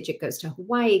movies. Gidget Goes to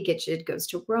Hawaii, Gidget Goes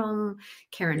to Rome.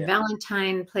 Karen Yeah.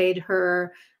 Valentine played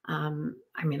her.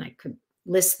 I mean, I could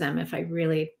list them if I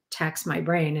really tax my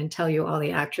brain and tell you all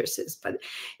the actresses, but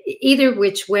either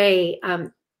which way,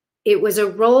 it was a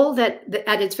role that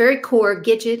at its very core,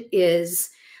 Gidget is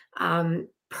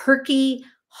perky,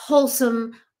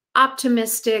 wholesome,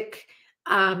 optimistic,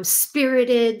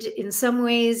 spirited in some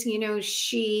ways.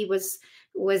 She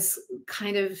was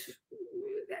kind of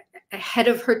ahead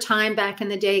of her time back in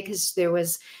the day because there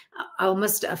was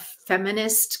almost a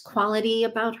feminist quality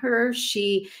about her.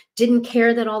 She didn't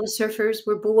care that all the surfers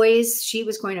were boys. She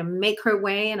was going to make her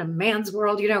way in a man's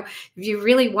world. If you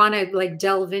really want to like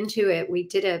delve into it, we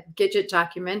did a Gidget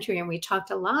documentary and we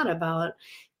talked a lot about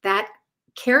that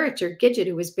character, Gidget,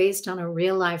 who was based on a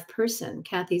real life person.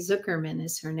 Kathy Zuckerman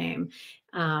is her name.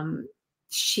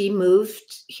 She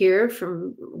moved here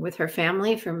with her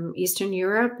family from Eastern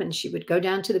Europe, and she would go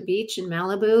down to the beach in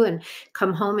Malibu and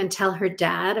come home and tell her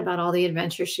dad about all the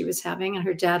adventures she was having. And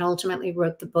her dad ultimately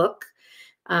wrote the book,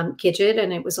 Gidget,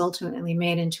 and it was ultimately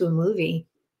made into a movie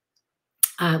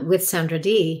with Sandra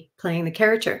Dee playing the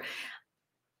character.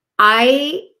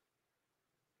 I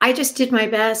just did my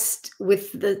best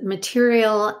with the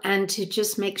material and to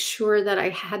just make sure that I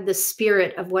had the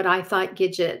spirit of what I thought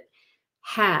Gidget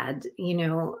had.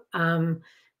 It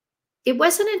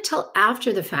wasn't until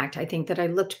after the fact, I think, that I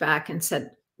looked back and said,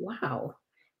 wow,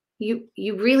 you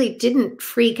really didn't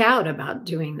freak out about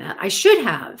doing that. I should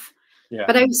have, Yeah.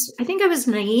 but I think I was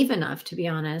naive enough, to be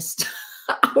honest,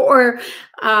 or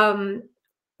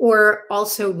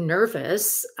also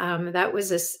nervous. That was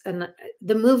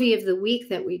the movie of the week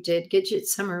that we did, Gidget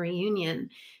Summer Reunion,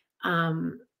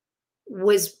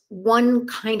 was one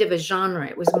kind of a genre.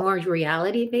 It was more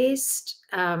reality based.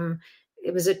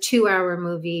 It was a 2-hour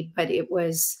movie, but it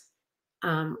was,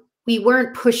 we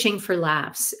weren't pushing for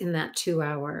laughs in that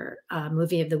 2-hour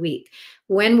movie of the week.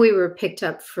 When we were picked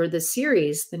up for the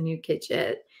series, The New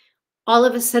Gidget, all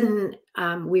of a sudden,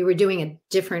 we were doing a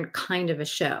different kind of a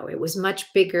show. It was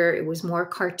much bigger. It was more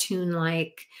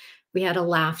cartoon-like. We had a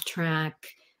laugh track.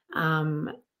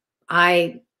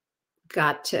 I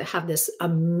got to have this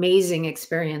amazing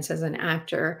experience as an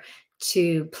actor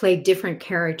to play different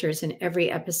characters in every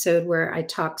episode where I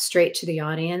talked straight to the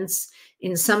audience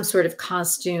in some sort of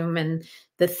costume, and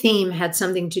the theme had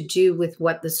something to do with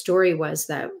what the story was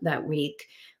that week.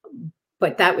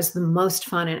 But that was the most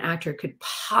fun an actor could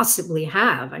possibly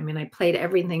have. I mean, I played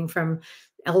everything from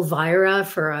Elvira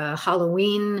for a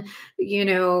Halloween,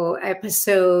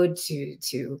 episode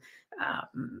to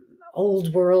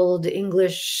old world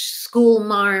English school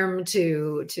marm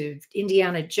to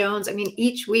Indiana Jones. I mean,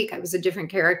 each week I was a different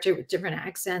character with different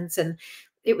accents, and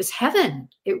it was heaven.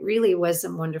 It really was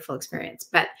a wonderful experience.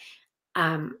 But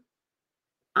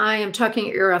I am talking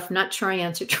your ear off, not sure I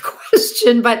answered your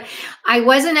question, but I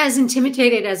wasn't as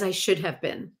intimidated as I should have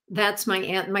been. That's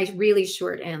my really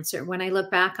short answer. When I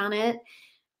look back on it,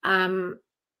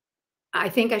 I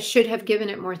think I should have given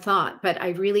it more thought, but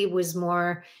I really was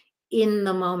more in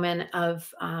the moment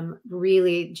of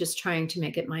really just trying to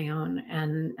make it my own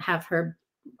and have her,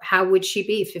 how would she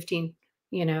be 15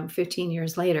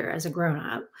 years later as a grown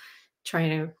up, trying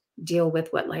to deal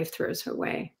with what life throws her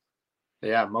way.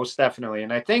 Yeah, most definitely.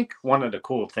 And I think one of the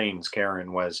cool things,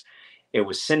 Caryn, was it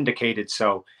was syndicated.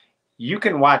 So you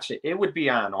can watch it. It would be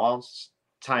on all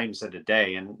times of the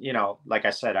day. And, like I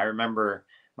said, I remember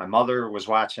my mother was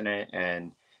watching it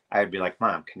and I'd be like,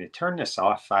 Mom, can you turn this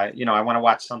off? I want to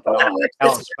watch something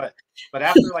else. But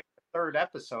after like third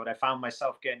episode, I found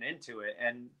myself getting into it,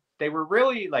 and they were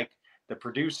really like the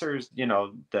producers,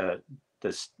 the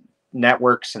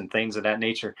networks and things of that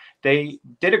nature. They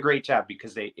did a great job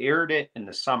because they aired it in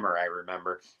the summer, I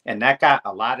remember, and that got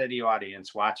a lot of the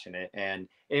audience watching it, and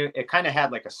it kind of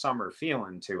had like a summer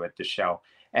feeling to it, the show.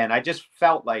 And I just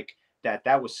felt like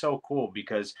that was so cool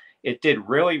because it did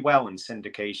really well in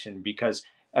syndication. Because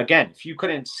again, if you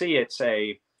couldn't see it,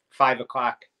 say 5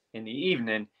 o'clock in the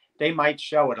evening, they might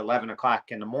show at 11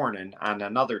 o'clock in the morning on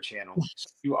another channel. So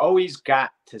you always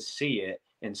got to see it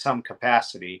in some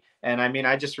capacity. And I mean,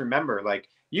 I just remember like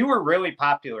you were really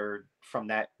popular from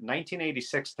that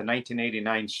 1986 to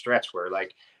 1989 stretch where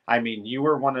like, I mean, you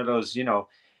were one of those,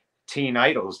 teen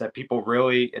idols that people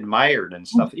really admired and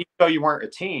stuff. Even though you weren't a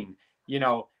teen,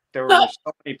 there were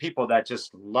so many people that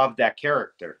just loved that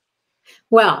character.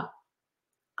 Well,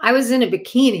 I was in a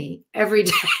bikini every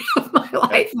day of my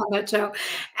life on that show.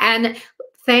 And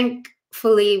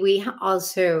thankfully, we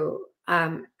also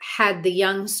had the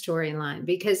young storyline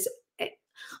because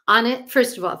on it,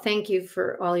 first of all, thank you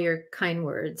for all your kind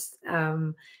words.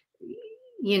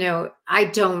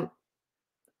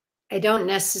 I don't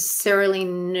necessarily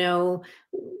know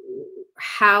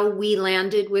how we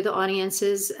landed with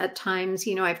audiences at times.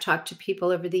 I've talked to people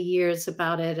over the years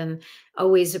about it and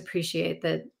always appreciate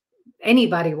that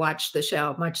anybody watched the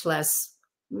show, much less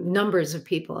numbers of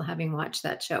people having watched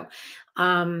that show.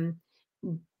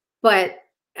 But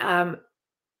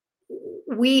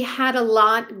we had a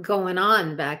lot going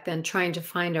on back then trying to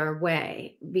find our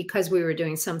way because we were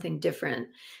doing something different.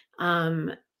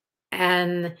 And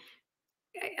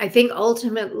I think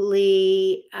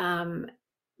ultimately,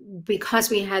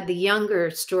 because we had the younger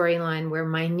storyline where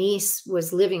my niece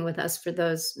was living with us, for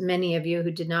those many of you who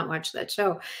did not watch that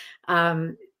show,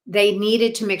 they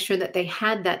needed to make sure that they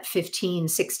had that 15,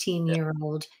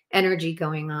 16-year-old energy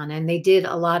going on. And they did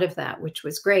a lot of that, which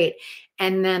was great.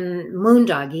 And then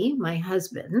Moondoggy, my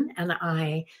husband, and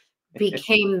I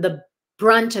became the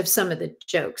brunt of some of the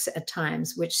jokes at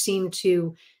times, which seemed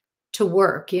to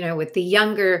work, with the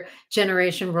younger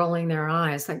generation rolling their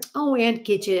eyes like, oh, Aunt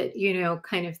Gidget,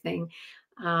 kind of thing.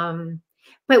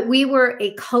 But we were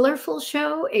a colorful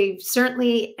show,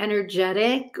 certainly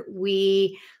energetic.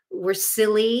 We were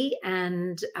silly,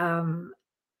 and that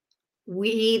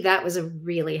was a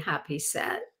really happy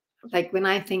set. Like when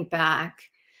I think back,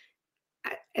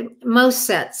 most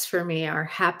sets for me are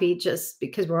happy just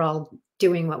because we're all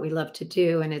doing what we love to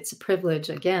do, and it's a privilege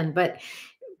again. But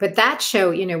that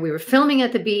show, we were filming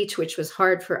at the beach, which was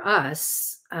hard for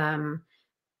us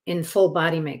in full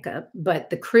body makeup. But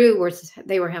the crew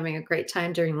they were having a great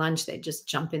time during lunch. They'd just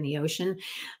jump in the ocean.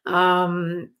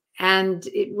 And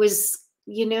it was,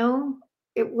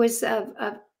 it was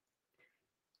a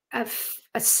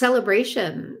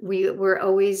celebration. We were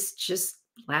always just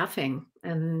laughing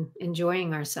and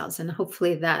enjoying ourselves. And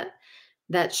hopefully that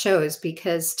shows,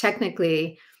 because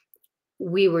technically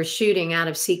we were shooting out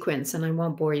of sequence, and I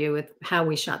won't bore you with how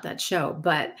we shot that show,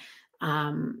 but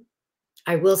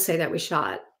I will say that we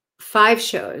shot 5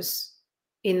 shows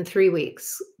in 3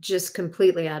 weeks, just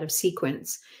completely out of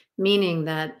sequence, meaning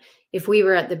that if we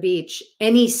were at the beach,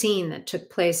 any scene that took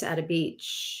place at a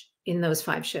beach in those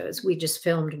 5 shows, we just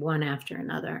filmed one after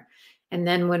another. And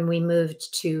then when we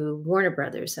moved to Warner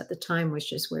Brothers at the time,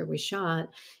 which is where we shot,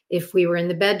 if we were in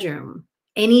the bedroom,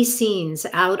 any scenes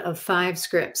out of 5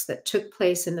 scripts that took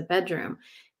place in the bedroom,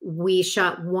 we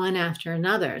shot one after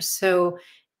another. So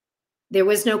there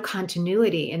was no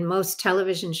continuity in most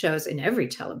television shows. In every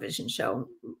television show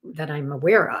that I'm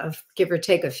aware of, give or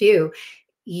take a few,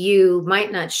 you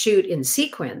might not shoot in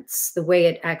sequence the way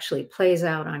it actually plays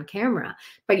out on camera,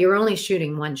 but you're only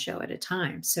shooting one show at a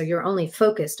time. So you're only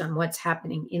focused on what's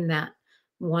happening in that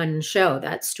one show,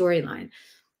 that storyline.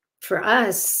 For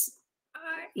us,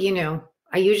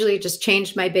 I usually just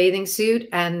changed my bathing suit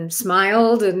and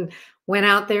smiled and went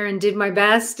out there and did my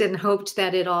best and hoped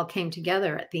that it all came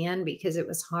together at the end, because it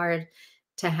was hard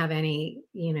to have any,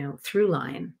 through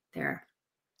line there.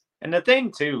 And the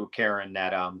thing too, Caryn,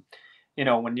 that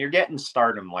when you're getting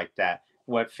stardom like that,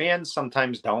 what fans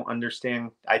sometimes don't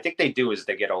understand, I think they do as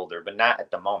they get older, but not at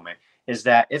the moment, is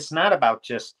that it's not about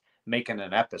just making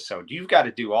an episode. You've got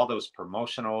to do all those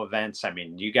promotional events. I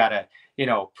mean, you got to,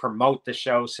 promote the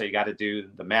show. So you got to do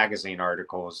the magazine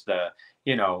articles,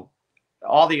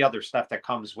 all the other stuff that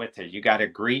comes with it. You got to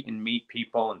greet and meet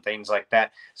people and things like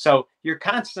that. So you're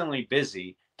constantly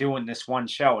busy doing this one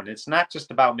show. And it's not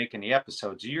just about making the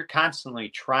episodes. You're constantly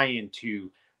trying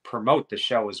to promote the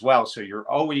show as well. So you're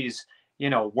always,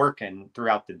 working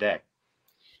throughout the day.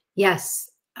 Yes.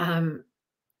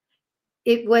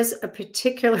 It was a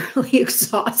particularly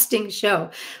exhausting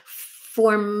show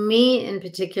For me in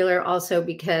particular, also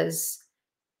because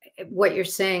what you're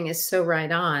saying is so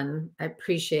right on. I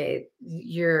appreciate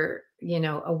your,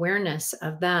 awareness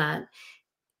of that.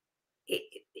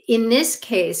 In this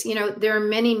case, there are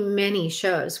many, many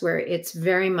shows where it's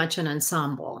very much an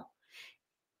ensemble.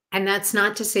 And that's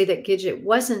not to say that Gidget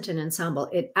wasn't an ensemble.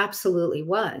 It absolutely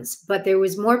was. But there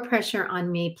was more pressure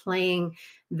on me playing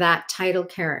that title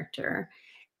character.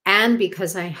 And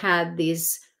because I had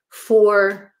these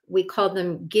 4, we called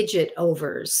them Gidget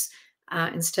overs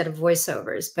instead of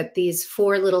voiceovers, but these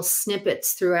 4 little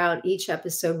snippets throughout each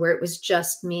episode where it was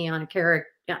just me on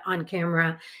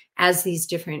camera as these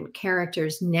different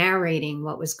characters narrating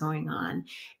what was going on.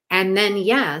 And then,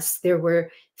 yes, there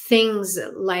were things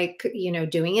like,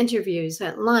 doing interviews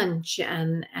at lunch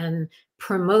and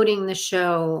promoting the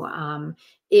show.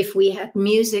 If we had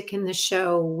music in the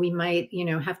show, we might,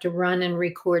 have to run and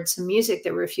record some music.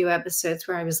 There were a few episodes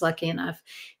where I was lucky enough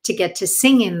to get to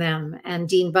sing in them. And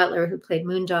Dean Butler, who played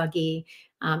Moondoggie,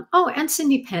 and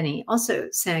Cindy Penny also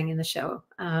sang in the show.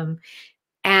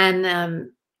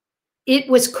 It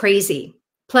was crazy.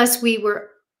 Plus, we were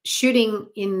shooting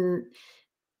in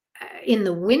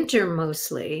the winter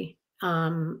mostly,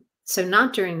 so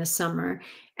not during the summer,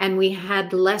 and we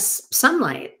had less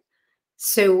sunlight.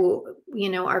 So,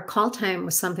 our call time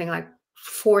was something like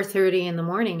 4:30 in the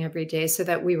morning every day, so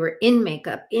that we were in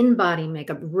makeup, in body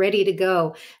makeup, ready to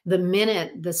go the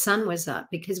minute the sun was up,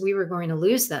 because we were going to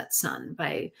lose that sun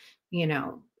by,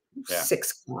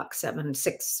 6 o'clock, 7,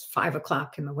 6, 5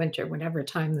 o'clock in the winter, whenever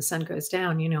time the sun goes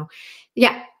down,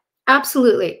 Yeah,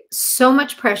 absolutely. So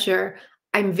much pressure.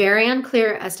 I'm very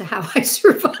unclear as to how I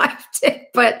survived it,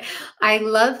 but I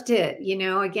loved it.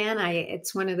 Again,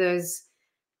 it's one of those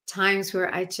times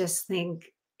where I just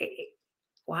think,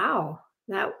 wow,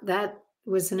 that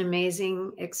was an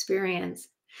amazing experience.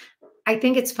 I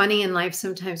think it's funny in life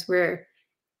sometimes where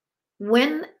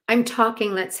when I'm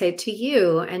talking, let's say to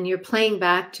you, and you're playing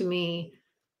back to me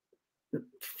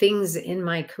things in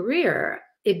my career,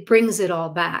 it brings it all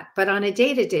back. But on a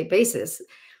day-to-day basis,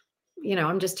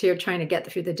 I'm just here trying to get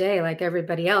through the day like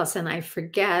everybody else. And I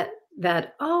forget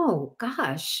that, oh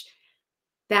gosh,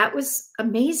 that was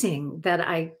amazing that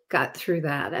I got through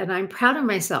that. And I'm proud of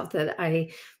myself that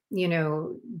I,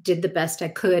 did the best I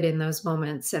could in those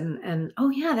moments. And oh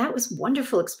yeah, that was a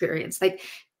wonderful experience. Like,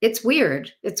 it's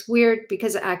weird. It's weird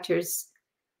because actors,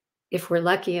 if we're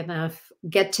lucky enough,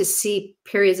 get to see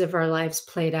periods of our lives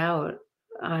played out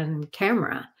on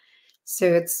camera.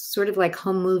 So it's sort of like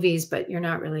home movies, but you're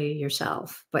not really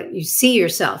yourself, but you see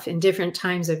yourself in different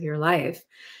times of your life.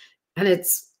 And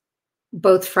it's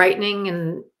both frightening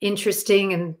and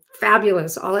interesting and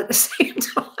fabulous all at the same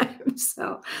time.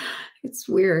 So it's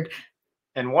weird.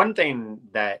 And one thing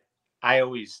that I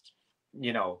always,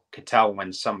 could tell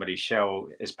when somebody's show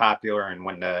is popular and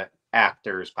when the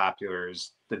actor is popular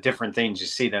is the different things you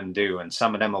see them do. And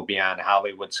some of them will be on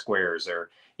Hollywood Squares or,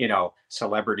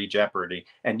 Celebrity Jeopardy.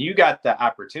 And you got the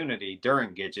opportunity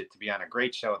during Gidget to be on a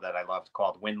great show that I loved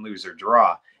called Win, Lose, or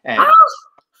Draw. And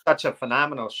such a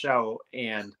phenomenal show.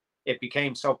 And it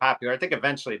became so popular. I think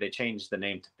eventually they changed the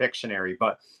name to Pictionary,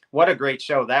 but what a great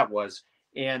show that was.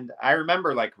 And I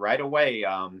remember like right away,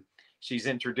 she's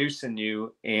introducing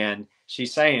you and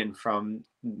she's saying from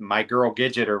my girl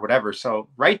Gidget or whatever. So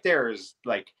right there is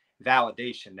like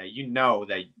validation that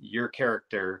that your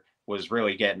character was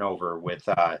really getting over with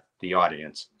the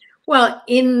audience. Well,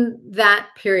 in that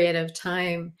period of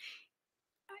time,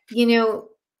 it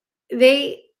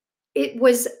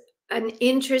was an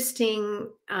interesting,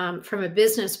 from a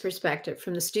business perspective,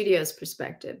 from the studio's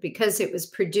perspective, because it was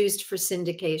produced for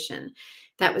syndication.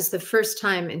 That was the first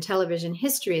time in television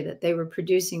history that they were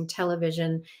producing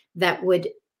television that would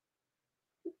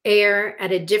air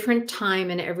at a different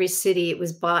time in every city. It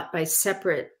was bought by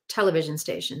separate television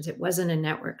stations. It wasn't a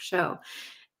network show.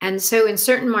 And so in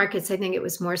certain markets, I think it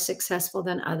was more successful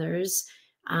than others.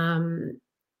 And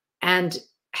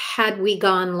had we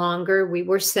gone longer, we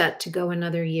were set to go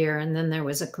another year. And then there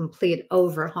was a complete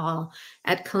overhaul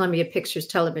at Columbia Pictures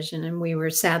Television, and we were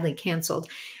sadly canceled.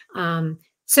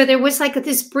 So there was like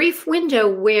this brief window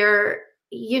where,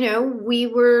 we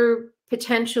were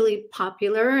potentially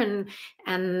popular,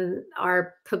 and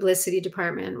our publicity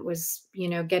department was,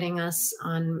 getting us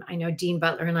on. I know Dean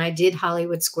Butler and I did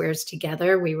Hollywood Squares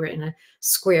together. We were in a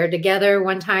square together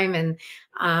one time,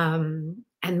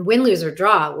 and Win, Lose, or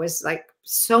Draw was like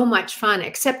so much fun,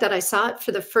 except that I saw it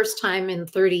for the first time in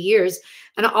 30 years.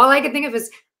 And all I could think of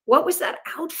is, what was that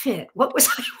outfit? What was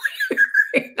I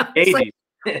wearing? I was like,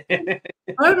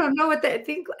 I don't know what I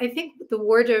think the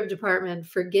wardrobe department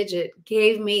for Gidget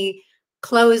gave me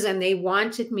clothes, and they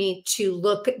wanted me to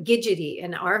look Gidgety.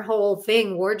 And our whole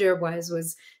thing, wardrobe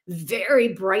was very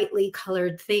brightly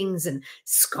colored things and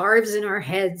scarves in our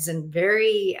heads and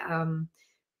very,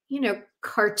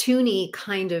 cartoony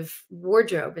kind of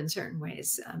wardrobe in certain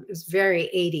ways. It was very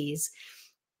 80s.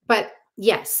 But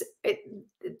yes,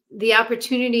 the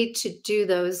opportunity to do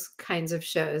those kinds of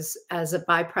shows as a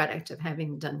byproduct of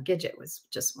having done Gidget was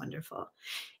just wonderful.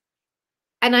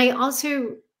 And I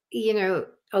also,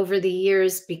 over the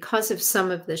years, because of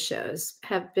some of the shows,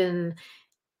 have been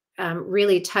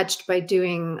really touched by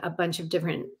doing a bunch of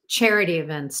different charity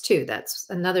events too. That's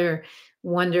another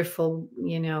wonderful,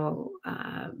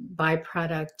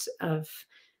 byproduct of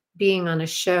being on a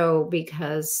show,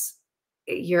 because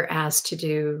you're asked to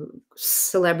do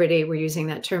celebrity, we're using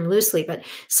that term loosely, but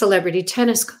celebrity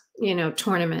tennis,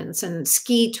 tournaments and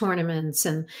ski tournaments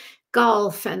and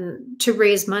golf, and to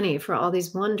raise money for all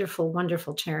these wonderful,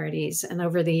 wonderful charities. And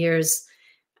over the years,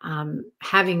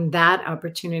 having that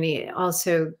opportunity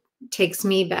also takes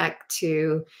me back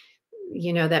to,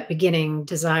 that beginning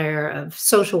desire of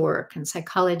social work and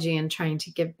psychology and trying to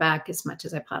give back as much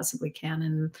as I possibly can.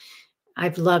 And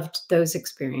I've loved those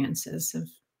experiences of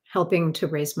helping to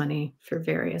raise money for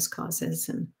various causes.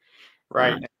 And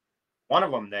Right. One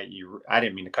of them that I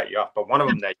didn't mean to cut you off, but one of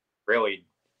them that you really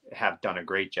have done a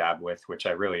great job with, which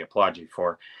I really applaud you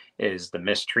for, is the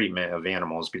mistreatment of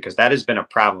animals, because that has been a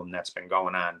problem that's been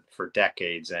going on for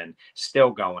decades and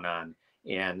still going on.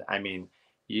 And I mean,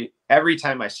 every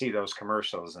time I see those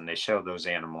commercials and they show those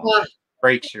animals, it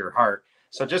breaks your heart.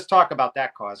 So just talk about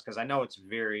that cause, because I know it's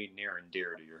very near and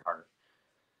dear to your heart.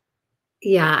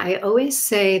 Yeah, I always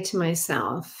say to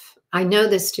myself, I know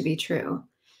this to be true.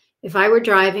 If I were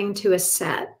driving to a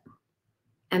set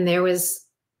and there was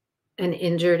an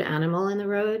injured animal in the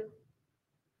road,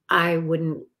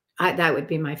 that would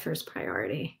be my first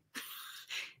priority.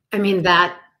 I mean,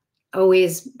 that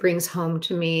always brings home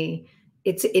to me,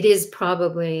 it is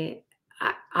probably,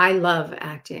 I love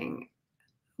acting,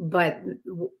 but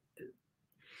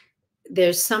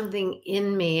there's something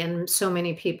in me, and so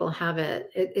many people have it.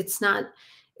 It's not,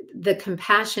 the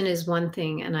compassion is one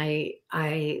thing, and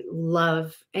I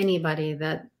love anybody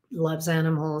that loves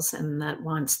animals and that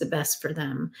wants the best for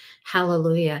them.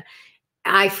 Hallelujah.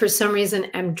 I, for some reason,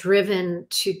 am driven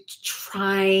to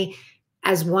try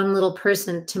as one little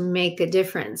person to make a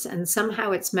difference. And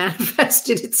somehow it's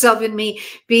manifested itself in me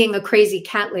being a crazy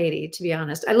cat lady, to be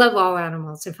honest. I love all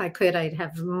animals. If I could, I'd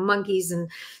have monkeys and,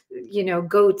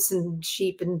 goats and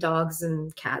sheep and dogs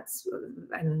and cats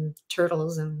and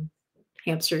turtles and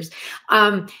hamsters.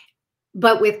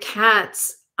 But with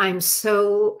cats, I've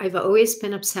always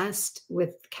been obsessed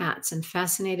with cats and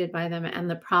fascinated by them, and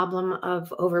the problem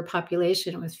of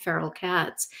overpopulation with feral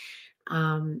cats.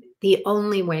 The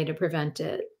only way to prevent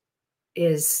it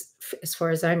is, as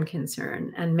far as I'm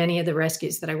concerned, and many of the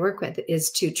rescues that I work with, is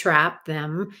to trap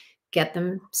them, get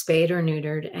them spayed or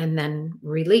neutered, and then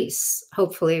release,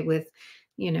 hopefully with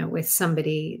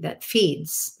somebody that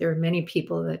feeds. There are many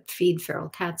people that feed feral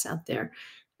cats out there,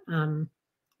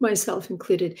 myself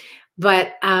included.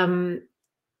 But I'm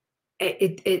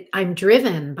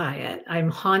driven by it. I'm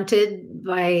haunted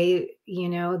by,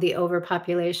 the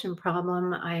overpopulation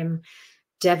problem. I'm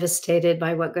devastated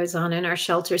by what goes on in our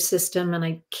shelter system. And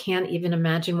I can't even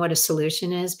imagine what a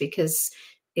solution is, because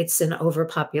it's an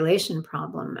overpopulation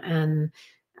problem. And,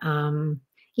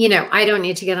 I don't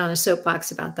need to get on a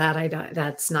soapbox about that.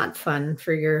 That's not fun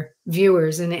for your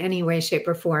viewers in any way, shape,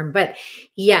 or form. But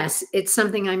yes, it's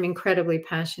something I'm incredibly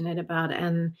passionate about.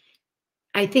 And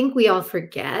I think we all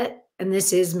forget, and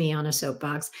this is me on a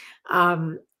soapbox,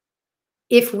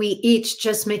 if we each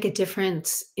just make a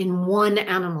difference in one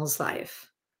animal's life,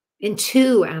 in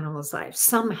two animals' lives,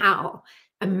 somehow,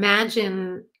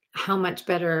 imagine how much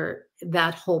better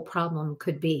that whole problem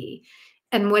could be.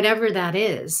 And whatever that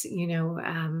is,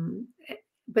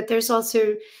 but there's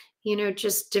also,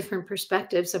 just different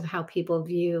perspectives of how people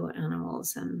view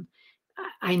animals. And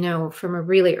I know from a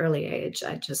really early age,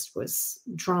 I just was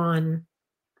drawn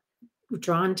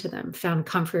to them, found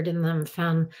comfort in them,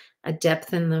 found a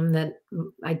depth in them that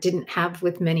I didn't have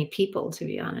with many people, to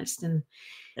be honest. And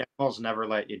Animals never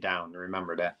let you down.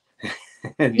 Remember that.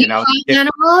 you like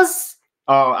animals?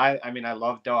 Oh, I mean, I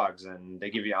love dogs, and they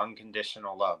give you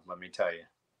unconditional love. Let me tell you,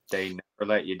 they never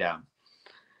let you down.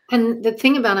 And the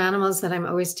thing about animals that I'm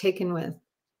always taken with,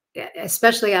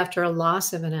 especially after a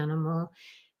loss of an animal,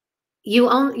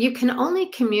 you can only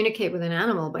communicate with an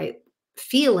animal by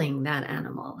feeling that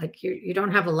animal. Like you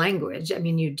don't have a language. I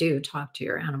mean, you do talk to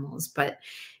your animals, but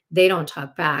they don't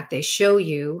talk back. They show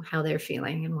you how they're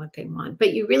feeling and what they want,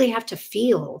 but you really have to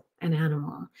feel an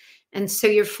animal. And so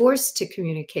you're forced to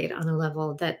communicate on a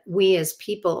level that we as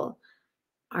people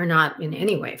are not in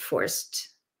any way forced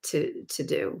to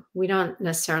do. We don't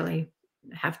necessarily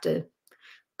have to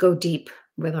go deep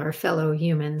with our fellow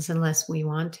humans unless we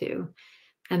want to.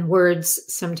 And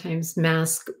words sometimes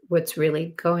mask what's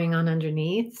really going on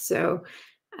underneath. So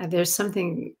there's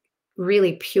something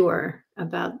really pure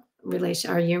about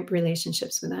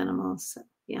relationships with animals. So,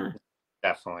 yeah.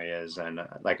 Definitely is. And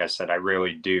like I said, I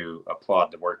really do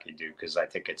applaud the work you do because I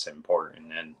think it's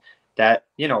important. And that,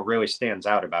 really stands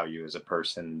out about you as a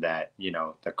person, that,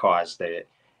 the cause that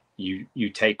you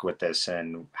take with this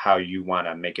and how you want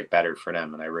to make it better for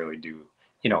them. And I really do,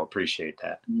 appreciate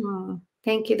that. Oh,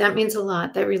 thank you. That means a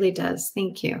lot. That really does.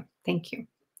 Thank you. Thank you.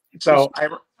 I So,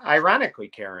 appreciate ironically,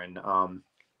 Caryn, it.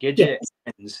 Gidget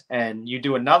ends and you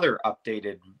do another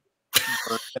updated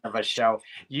version of a show.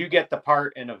 You get the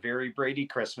part in A Very Brady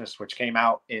Christmas, which came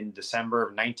out in December of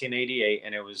 1988.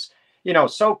 And it was,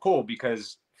 so cool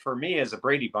because for me as a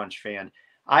Brady Bunch fan,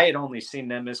 I had only seen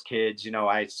them as kids.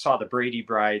 I saw the Brady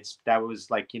Brides. That was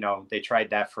like, they tried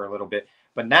that for a little bit.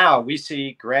 But now we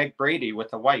see Greg Brady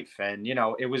with a wife. And,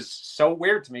 it was so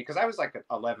weird to me because I was like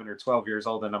 11 or 12 years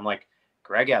old. And I'm like,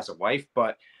 Greg has a wife.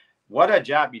 But what a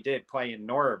job you did playing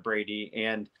Nora Brady.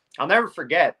 And I'll never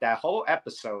forget that whole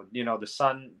episode. The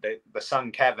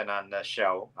son Kevin on the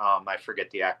show. I forget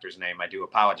the actor's name. I do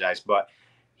apologize, but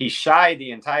he's shy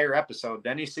the entire episode.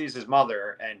 Then he sees his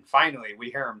mother, and finally we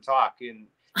hear him talk. And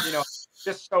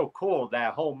just so cool,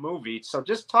 that whole movie. So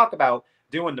just talk about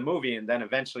doing the movie and then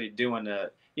eventually doing a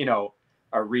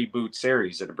reboot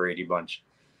series of the Brady Bunch.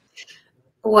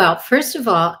 Well, first of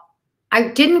all, I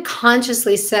didn't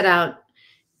consciously set out.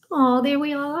 Oh, there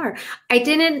we all are. I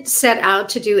didn't set out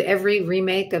to do every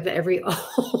remake of every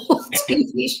old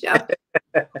TV show.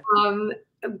 Um,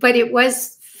 but it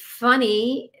was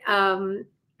funny.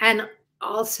 And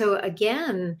also,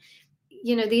 again,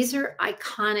 these are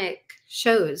iconic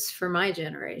shows for my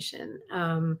generation.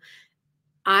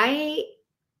 I,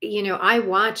 I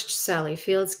watched Sally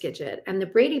Field's Gidget and the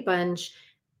Brady Bunch.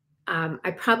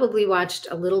 I probably watched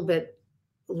a little bit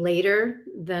later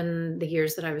than the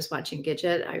years that I was watching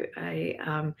Gidget.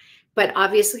 But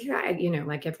obviously,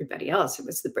 like everybody else, it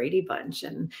was the Brady Bunch,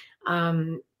 and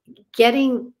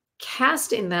getting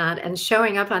cast in that and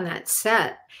showing up on that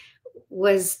set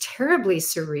was terribly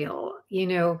surreal.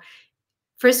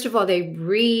 First of all, they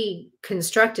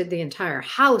reconstructed the entire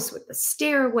house with the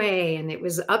stairway and it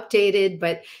was updated,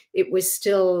 but it was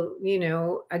still,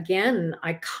 again,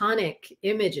 iconic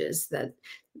images that,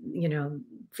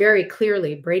 very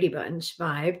clearly Brady Bunch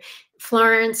vibe.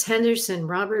 Florence Henderson,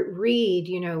 Robert Reed,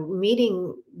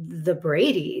 meeting the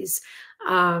Bradys.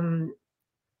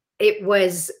 It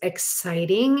was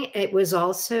exciting. It was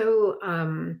also,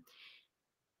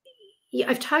 yeah,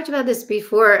 I've talked about this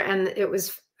before, and it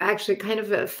was actually kind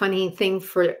of a funny thing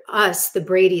for us, the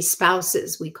Brady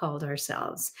spouses, we called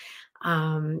ourselves.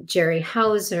 Jerry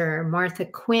Hauser, Martha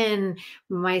Quinn,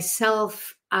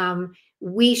 myself.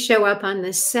 We show up on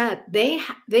the set. They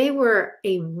were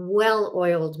a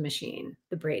well-oiled machine,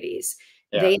 the Bradys.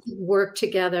 Yeah. They worked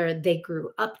together. They grew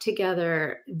up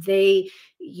together. They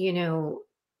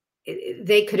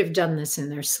could have done this in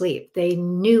their sleep. They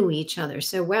knew each other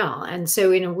so well. And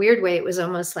so in a weird way, it was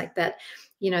almost like that,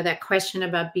 that question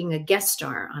about being a guest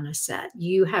star on a set.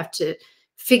 You have to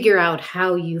figure out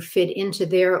how you fit into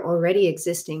their already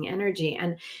existing energy.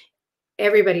 And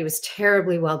everybody was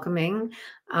terribly welcoming.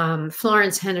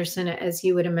 Florence Henderson, as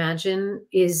you would imagine,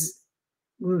 is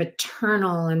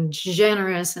maternal and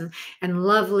generous and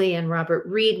lovely, and Robert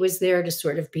Reed was there to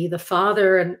sort of be the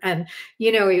father, and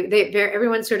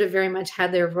everyone sort of very much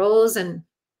had their roles. And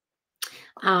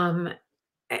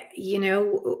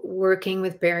working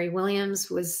with Barry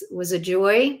Williams was a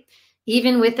joy,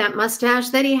 even with that mustache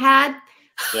that he had.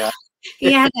 Yeah.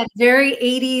 He had that very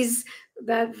 80s,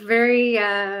 that very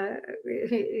a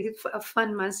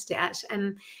fun mustache.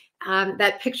 And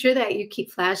that picture that you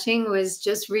keep flashing was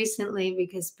just recently,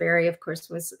 because Barry, of course,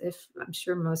 was, if I'm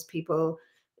sure most people,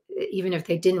 even if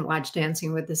they didn't watch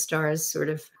Dancing with the Stars, sort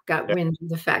of got wind of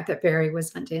the fact that Barry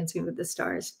was on Dancing with the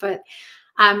Stars. But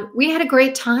we had a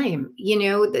great time.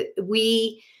 The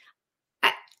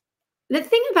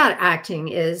thing about acting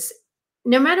is,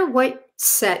 no matter what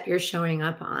set you're showing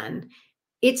up on,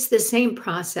 it's the same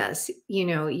process.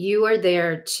 You are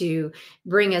there to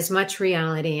bring as much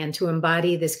reality and to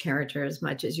embody this character as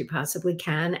much as you possibly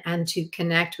can, and to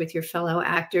connect with your fellow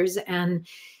actors and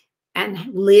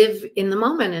live in the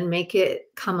moment and make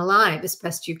it come alive as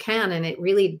best you can. And it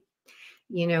really,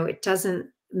 it doesn't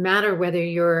matter whether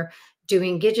you're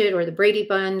doing Gidget or the Brady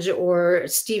Bunch or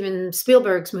Steven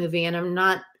Spielberg's movie. And I'm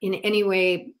not in any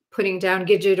way putting down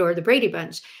Gidget or the Brady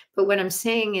Bunch. But what I'm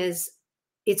saying is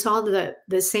it's all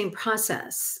the same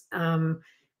process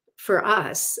for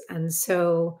us. And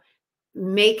so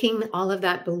making all of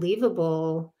that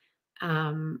believable,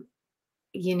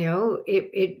 you know,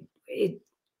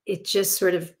 it just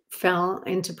sort of fell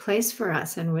into place for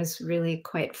us and was really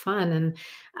quite fun. And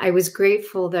I was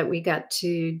grateful that we got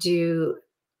to do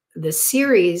the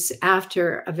series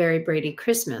after A Very Brady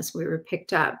Christmas. We were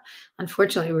picked up.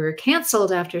 Unfortunately, we were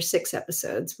canceled after 6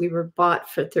 episodes. We were bought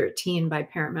for 13 by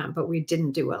Paramount, but we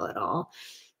didn't do well at all,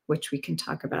 which we can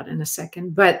talk about in a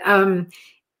second.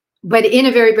 But in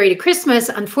A Very Brady Christmas,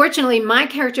 unfortunately, my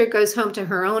character goes home to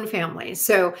her own family.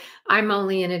 So I'm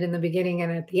only in it in the beginning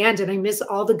and at the end, and I miss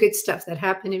all the good stuff that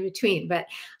happened in between. But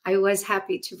I was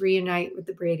happy to reunite with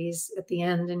the Bradys at the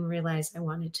end and realize I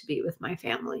wanted to be with my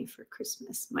family for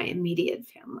Christmas, my immediate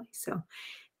family. So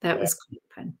that was quite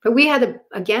fun. But we had,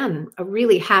 again, a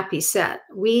really happy set.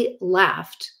 We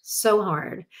laughed so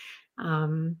hard.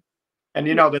 And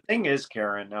you know, the thing is,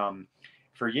 Caryn,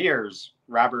 for years,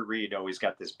 Robert Reed always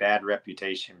got this bad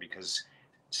reputation because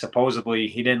supposedly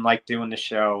he didn't like doing the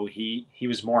show. He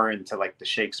was more into like the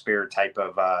Shakespeare type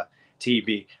of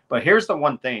TV. But here's the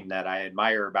one thing that I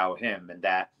admire about him, and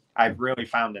that I've really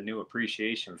found a new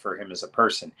appreciation for him as a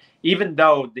person. Even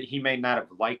though he may not have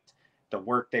liked the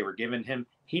work they were giving him,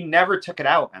 he never took it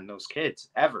out on those kids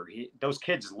ever. Those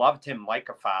kids loved him like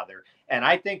a father. And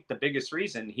I think the biggest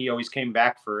reason he always came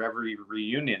back for every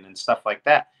reunion and stuff like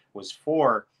that was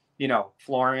for, you know,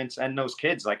 Florence and those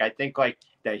kids. Like, I think like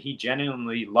that he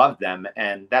genuinely loved them.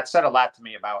 And that said a lot to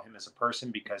me about him as a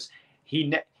person, because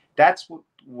that's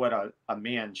what a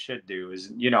man should do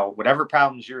is, you know, whatever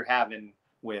problems you're having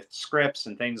with scripts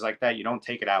and things like that, you don't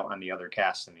take it out on the other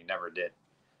cast, and he never did.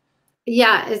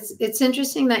 Yeah, it's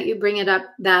interesting that you bring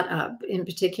that up in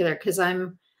particular, because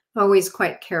I'm always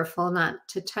quite careful not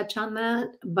to touch on that.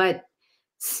 But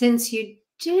since you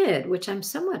did, which I'm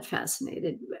somewhat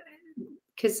fascinated,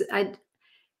 because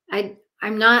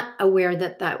I'm not aware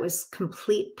that that was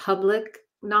complete public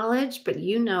knowledge, but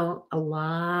you know a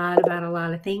lot about a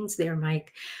lot of things there,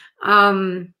 Mike.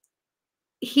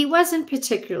 He wasn't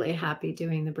particularly happy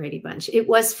doing the Brady Bunch. It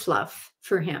was fluff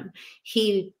for him.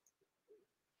 He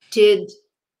did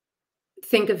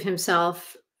think of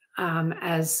himself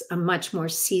as a much more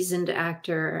seasoned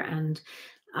actor, and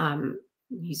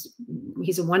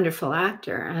he's a wonderful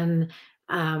actor. And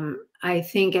I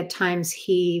think at times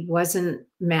he wasn't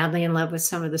madly in love with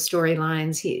some of the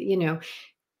storylines. You know,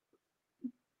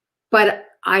 but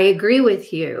I agree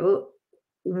with you.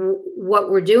 What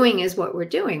we're doing is what we're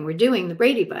doing. We're doing the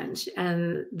Brady Bunch,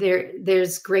 and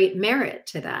there's great merit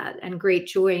to that and great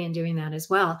joy in doing that as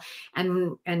well.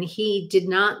 And he did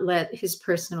not let his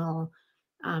personal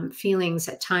feelings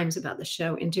at times about the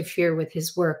show interfere with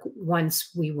his work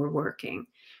once we were working.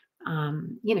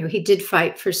 You know, he did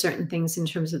fight for certain things in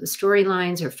terms of the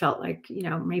storylines, or felt like, you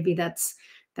know, maybe that's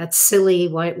silly.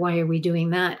 Why are we doing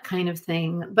that kind of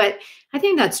thing? But I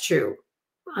think that's true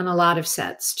on a lot of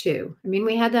sets too. I mean,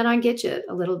 we had that on Gidget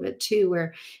a little bit too,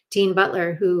 where Dean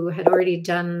Butler, who had already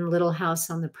done Little House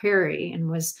on the Prairie and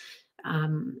was,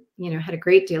 you know, had a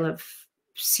great deal of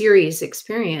series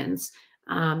experience,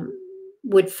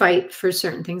 would fight for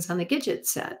certain things on the Gidget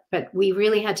set. But we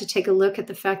really had to take a look at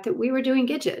the fact that we were doing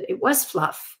Gidget. It was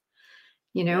fluff,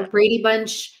 you know. Brady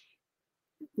Bunch,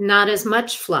 not as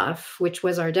much fluff, which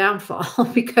was our downfall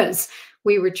because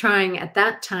we were trying at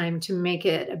that time to make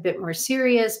it a bit more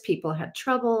serious. People had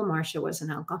trouble. Marcia was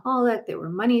an alcoholic. There were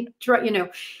money, you know,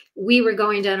 we were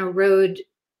going down a road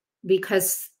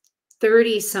because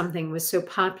 30 something was so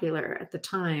popular at the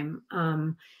time.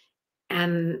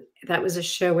 And that was a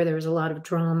show where there was a lot of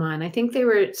drama. And I think they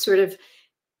were sort of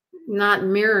not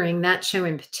mirroring that show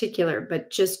in particular, but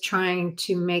just trying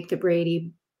to make the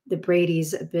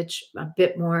Bradys a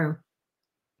bit more,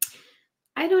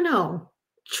 I don't know.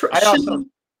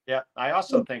 I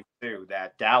also think too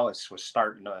that Dallas was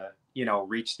starting to, you know,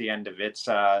 reach the end of its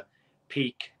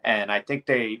peak, and I think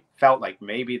they felt like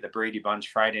maybe the Brady Bunch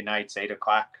Friday nights, 8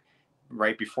 o'clock,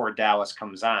 right before Dallas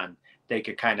comes on, they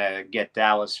could kind of get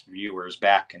Dallas viewers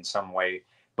back in some way.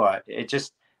 But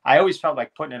I always felt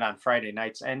like putting it on Friday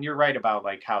nights. And you're right about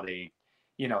like how they,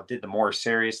 you know, did the more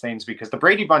serious things, because the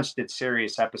Brady Bunch did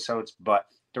serious episodes, but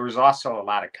there was also a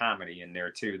lot of comedy in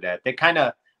there too that they kind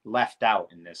of left out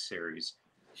in this series.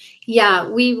 Yeah,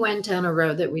 we went down a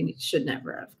road that we should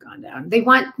never have gone down.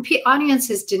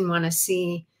 Audiences didn't want to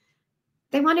see,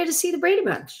 they wanted to see the Brady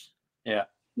Bunch. Yeah.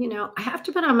 You know, I have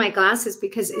to put on my glasses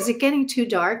because is it getting too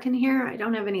dark in here? I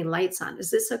don't have any lights on.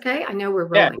 Is this okay? I know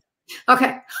we're Yeah. rolling.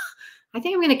 Okay. I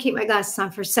think I'm going to keep my glasses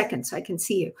on for a second so I can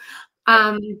see you.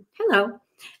 Okay. Hello.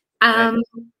 Hey. Um,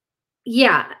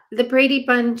 yeah, the Brady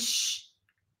Bunch.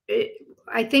 eh,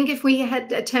 I think if we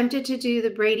had attempted to do the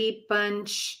Brady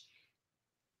Bunch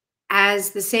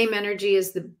as the same energy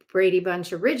as the Brady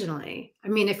Bunch originally, I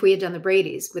mean, if we had done the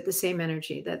Bradys with the same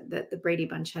energy that the Brady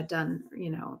Bunch had done, you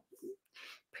know,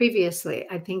 previously,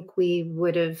 I think we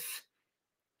would have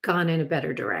gone in a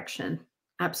better direction.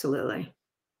 Absolutely.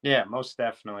 Yeah, most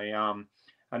definitely.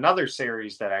 Another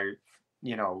series that I,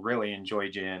 really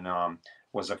enjoyed you in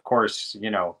was, of course,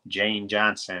 Jane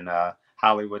Johnson,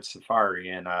 Hollywood Safari,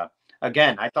 and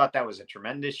again, I thought that was a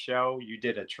tremendous show. You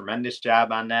did a tremendous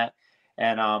job on that,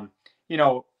 and I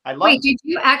Wait, love. did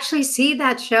you actually see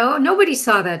that show? Nobody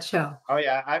saw that show. Oh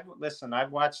yeah, I've listen.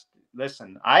 I've watched.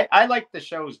 Listen, I like the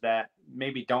shows that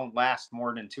maybe don't last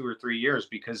more than 2 or 3 years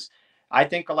because I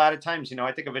think a lot of times,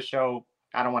 I think of a show.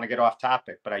 I don't want to get off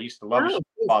topic, but I used to love a show Oh,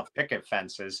 please. called Picket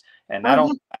Fences, and Oh, that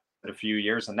only yeah. lasted a few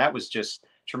years, and that was just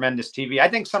tremendous TV. I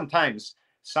think sometimes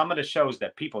some of the shows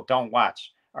that people don't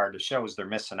watch are the shows they're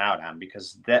missing out on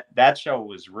because that show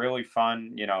was really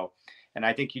fun, and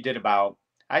I think you did about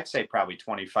I'd say probably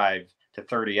 25 to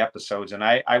 30 episodes. And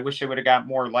I wish it would have got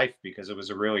more life because it was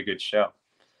a really good show.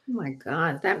 Oh my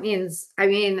God. That means, I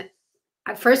mean,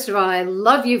 first of all, I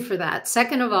love you for that.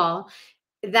 Second of all,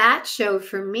 that show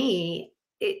for me,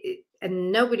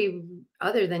 and nobody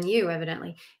other than you,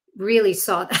 evidently, really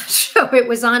saw that show. It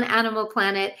was on Animal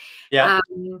Planet. Yeah.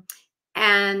 Um,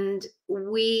 and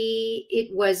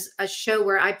it was a show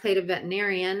where I played a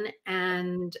veterinarian,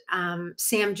 and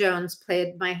Sam Jones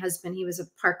played my husband. He was a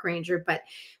park ranger, but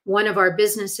one of our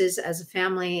businesses as a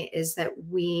family is that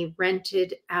we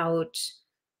rented out,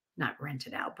 not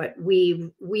rented out, but we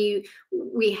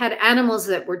had animals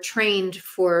that were trained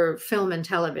for film and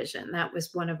television. That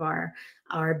was one of our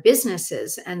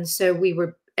businesses, and so we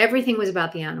were, everything was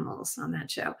about the animals on that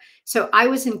show. So I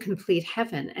was in complete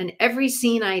heaven, and every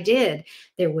scene I did,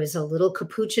 there was a little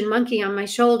capuchin monkey on my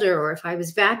shoulder, or if I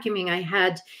was vacuuming, I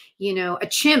had, you know, a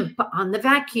chimp on the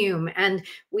vacuum, and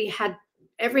we had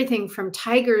everything from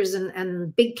tigers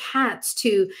and big cats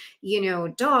to, you know,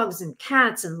 dogs and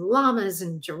cats and llamas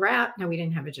and giraffe. No, we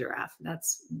didn't have a giraffe.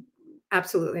 That's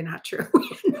absolutely not true. We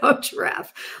had no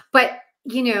giraffe. But,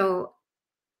 you know,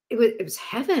 it was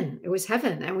heaven. It was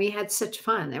heaven. And we had such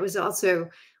fun. It was also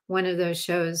one of those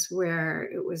shows where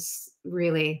it was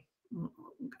really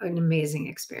an amazing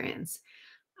experience.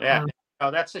 Yeah.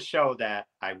 Um, That's a show that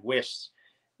I wish,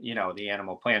 the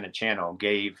Animal Planet channel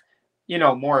gave,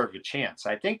 more of a chance.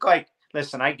 I think like,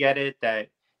 listen, I get it that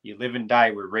you live and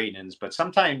die with ratings, but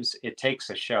sometimes it takes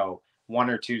a show 1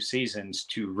 or 2 seasons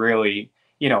to really,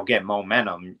 get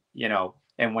momentum,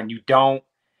 and when you don't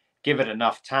give it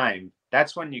enough time,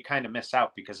 that's when you kind of miss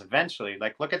out because eventually,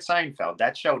 like look at Seinfeld,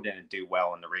 that show didn't do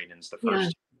well in the ratings the yeah,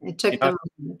 first. it You took know,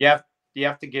 them. you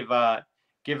have to give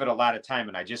it a lot of time,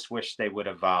 and I just wish they would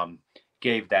have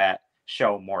gave that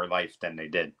show more life than they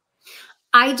did.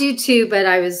 I do too, but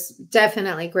I was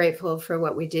definitely grateful for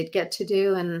what we did get to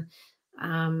do. And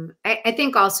I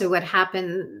think also what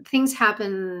happened, things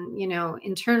happen, you know,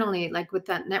 internally, like with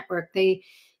that network, they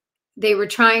were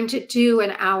trying to do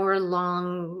an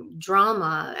hour-long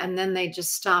drama, and then they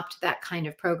just stopped that kind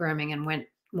of programming and went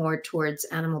more towards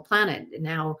Animal Planet. It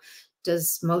now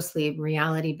does mostly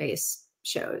reality-based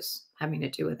shows having to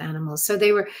do with animals. So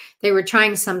they were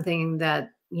trying something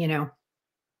that, you know,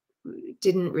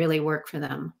 didn't really work for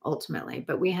them ultimately,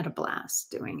 but we had a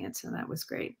blast doing it. So that was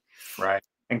great. Right.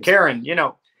 And Caryn,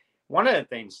 one of the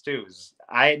things too is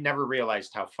I had never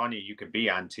realized how funny you could be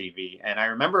on TV. And I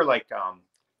remember like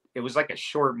it was like a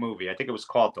short movie. I think it was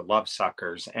called The Love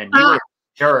Suckers, and you Ah, were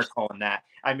hysterical in that.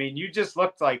 I mean, you just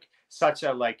looked like such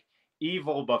a like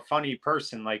evil but funny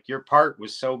person. Like your part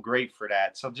was so great for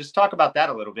that. So just talk about that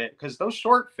a little bit because those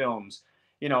short films,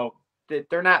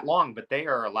 they're not long, but they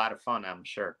are a lot of fun, I'm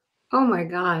sure. oh my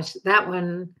gosh, that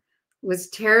one was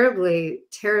terribly,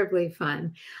 terribly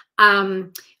fun.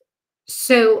 Um,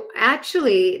 so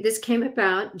actually, this came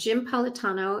about. Jim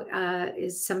Politano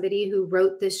is somebody who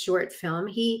wrote this short film.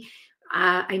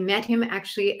 I met him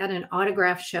actually at an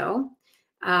autograph show.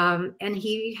 And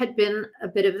he had been a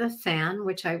bit of a fan,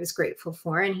 which I was grateful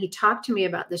for. And he talked to me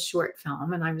about this short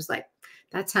film, and I was like,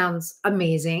 "That sounds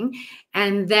amazing."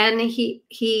 And then he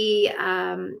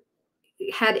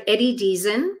had Eddie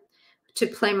Deason to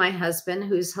play my husband,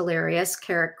 who's hilarious,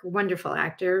 wonderful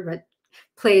actor, but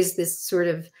plays this sort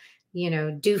of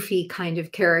doofy kind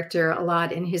of character a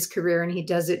lot in his career, and he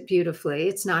does it beautifully.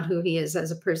 It's not who he is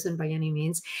as a person by any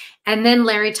means. And then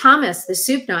Larry Thomas, the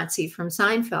soup Nazi from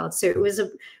Seinfeld. So it was a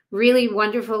really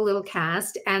wonderful little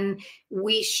cast, and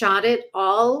we shot it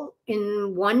all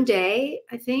in one day,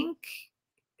 I think,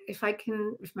 if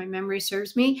my memory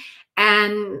serves me.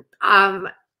 And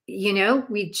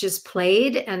we just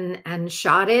played and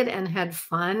shot it and had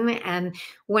fun. And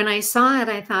when I saw it,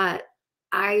 I thought,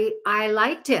 I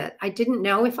liked it. I didn't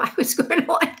know if I was going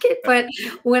to like it, but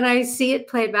when I see it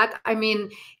played back, I mean,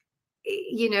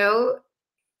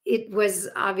 it was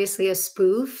obviously a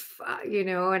spoof,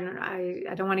 and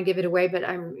I don't want to give it away, but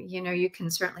you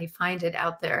can certainly find it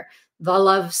out there. The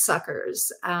Love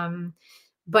Suckers.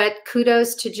 But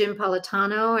kudos to Jim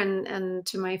Politano and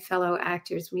to my fellow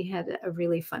actors. We had a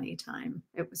really funny time.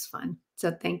 It was fun.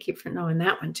 So thank you for knowing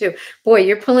that one too. Boy,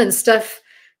 you're pulling stuff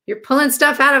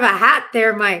out of a hat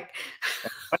there, Mike.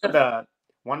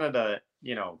 One of the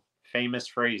famous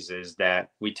phrases that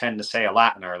we tend to say a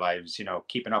lot in our lives,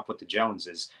 keeping up with the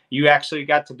Joneses. You actually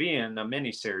got to be in a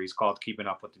miniseries called Keeping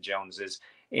Up with the Joneses.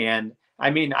 And I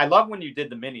mean, I love when you did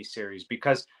the miniseries,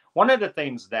 because one of the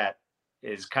things that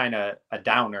is kind of a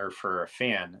downer for a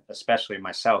fan, especially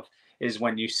myself, is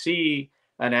when you see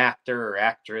an actor or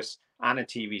actress on a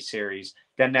TV series,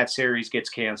 then that series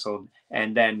gets canceled,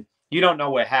 and then you don't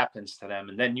know what happens to them.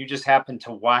 And then you just happen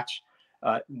to watch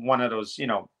one of those,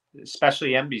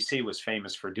 especially NBC was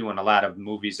famous for doing a lot of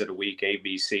movies of the week,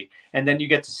 ABC. And then you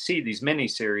get to see these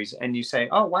miniseries and you say,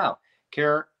 oh, wow,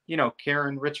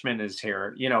 Caryn Richman is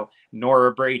here,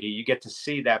 Nora Brady, you get to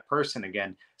see that person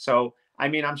again. So, I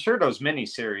mean, I'm sure those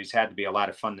miniseries had to be a lot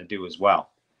of fun to do as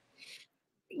well.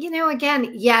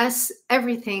 Again, yes,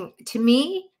 everything to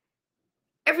me,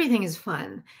 everything is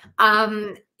fun.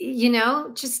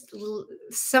 Just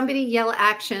somebody yell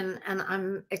action and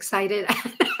I'm excited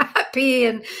and happy,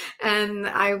 and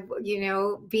I,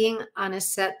 being on a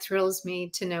set thrills me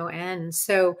to no end.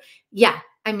 So yeah,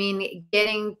 I mean,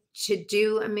 getting to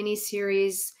do a mini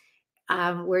series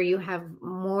where you have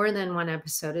more than one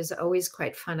episode is always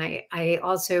quite fun. I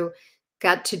also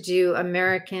got to do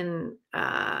American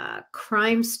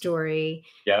Crime Story,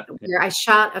 where I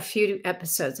shot a few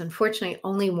episodes. Unfortunately,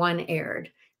 only one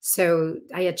aired. So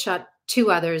I had shot two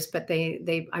others, but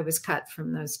I was cut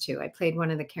from those two. I played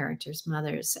one of the characters'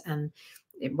 mothers, and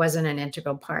it wasn't an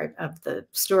integral part of the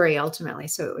story ultimately,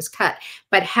 so it was cut.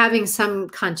 But having some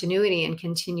continuity and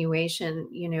continuation,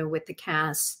 with the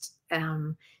cast,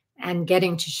 and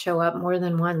getting to show up more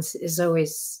than once is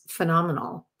always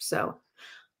phenomenal. So,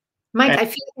 Mike, I feel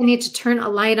like I need to turn a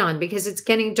light on because it's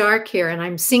getting dark here and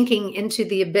I'm sinking into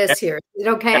the abyss here. Is it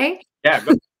okay? Yeah,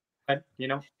 go ahead.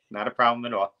 Not a problem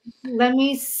at all. Let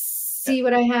me see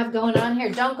what I have going on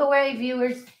here. Don't go away,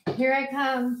 viewers. Here I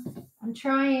come. I'm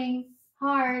trying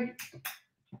hard.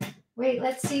 Wait,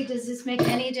 let's see. Does this make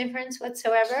any difference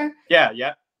whatsoever?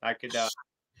 Yeah. I could.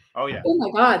 Oh, yeah. Oh, my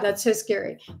God. That's so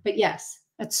scary. But yes,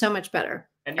 that's so much better.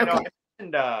 And, I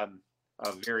mentioned a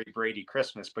very Brady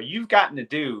Christmas, but you've gotten to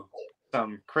do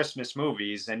some Christmas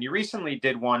movies, and you recently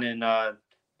did one in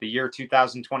the year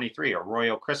 2023, A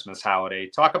Royal Christmas Holiday.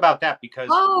 Talk about that, because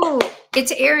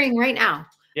it's airing right now.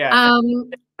 Yeah.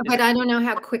 But I don't know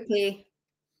how quickly.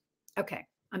 Okay,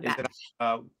 I'm back.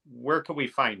 Where can we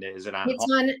find it? Is it on? It's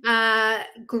on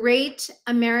Great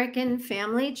American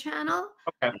Family Channel.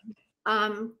 Okay.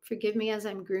 Forgive me as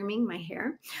I'm grooming my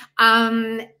hair.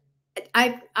 I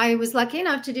was lucky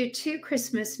enough to do two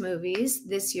Christmas movies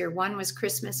this year. One was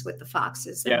Christmas with the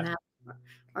Foxes, and that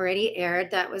already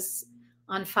aired. That was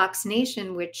on Fox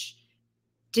Nation, which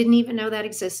didn't even know that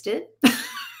existed.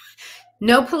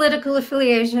 No political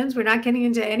affiliations. We're not getting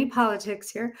into any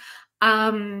politics here.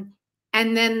 And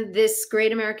then this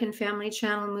Great American Family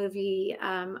Channel movie,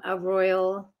 A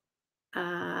Royal,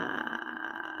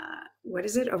 what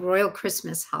is it? A Royal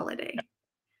Christmas Holiday.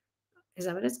 Is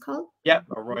that what it's called? Yeah,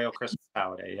 A Royal Christmas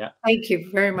Holiday. Yeah. Thank you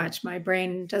very much. My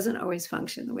brain doesn't always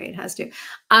function the way it has to.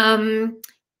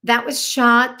 That was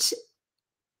shot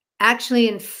actually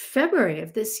in February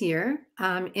of this year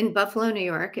in Buffalo, New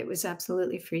York. It was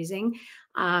absolutely freezing.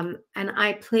 And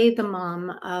I played the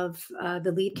mom of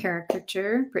the lead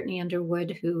character, Brittany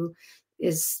Underwood, who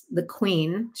is the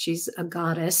queen. She's a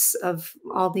goddess of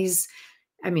all these.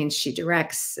 I mean, she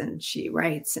directs and she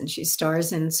writes and she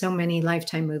stars in so many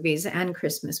Lifetime movies and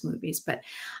Christmas movies. But,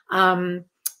 I'm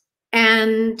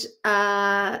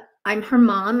her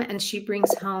mom, and she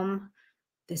brings home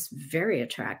this very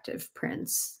attractive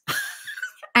prince.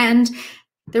 And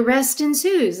the rest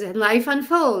ensues and life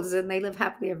unfolds and they live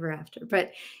happily ever after.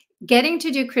 But getting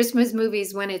to do Christmas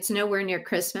movies when it's nowhere near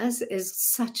Christmas is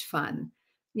such fun.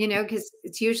 you know, because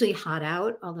it's usually hot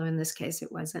out, although in this case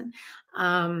it wasn't.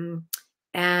 Um,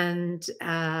 and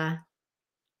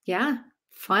yeah,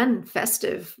 fun,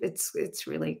 festive. It's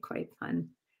really quite fun.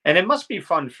 And it must be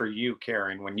fun for you,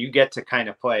 Karen, when you get to kind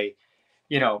of play,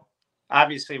 you know,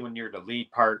 obviously when you're the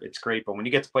lead part, it's great, but when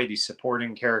you get to play these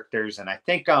supporting characters, and I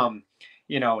think,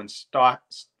 in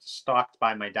Stalked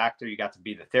by My Doctor, you got to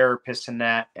be the therapist in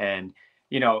that, and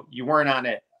you weren't on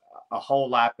it a whole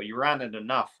lot, but you were on it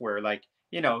enough where, like,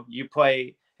 you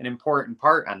play an important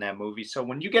part on that movie. So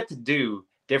when you get to do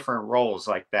different roles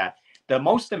like that, the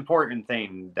most important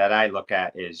thing that I look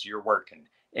at is you're working,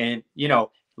 and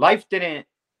life didn't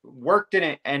work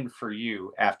didn't end for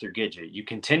you after Gidget. You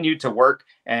continued to work,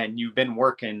 and you've been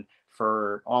working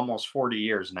for almost 40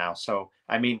 years now. So,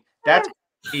 I mean,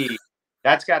 be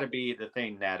that's got to be the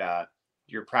thing that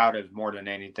you're proud of more than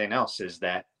anything else, is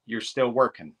that you're still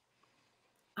working.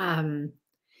 Um,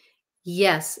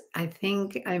 yes, I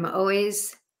think I'm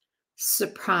always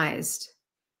surprised.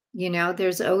 You know,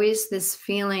 there's always this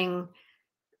feeling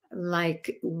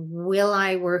like, will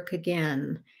I work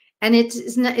again? And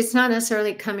it's not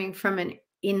necessarily coming from an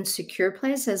insecure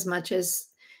place as much as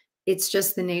it's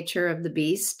just the nature of the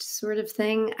beast sort of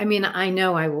thing. I mean, I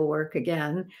know I will work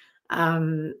again.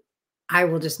 Um, I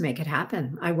will just make it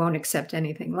happen. I won't accept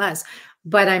anything less.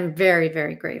 But I'm very,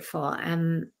 very grateful.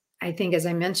 And I think, as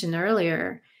I mentioned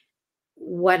earlier,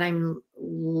 what I'm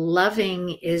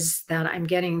loving is that I'm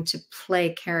getting to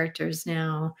play characters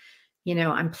now. You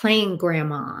know, I'm playing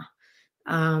grandma.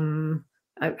 um,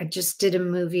 I just did a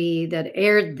movie that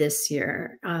aired this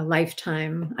year,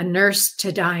 Lifetime, A Nurse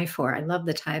to Die For. I love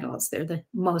the titles. They're the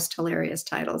most hilarious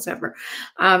titles ever.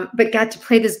 But got to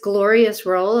play this glorious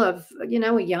role of, a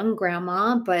young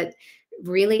grandma, but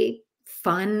really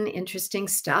fun, interesting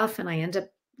stuff. And I end up,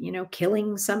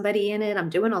 killing somebody in it. I'm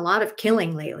doing a lot of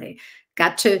killing lately.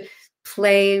 Got to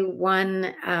play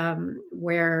one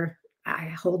where I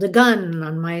hold a gun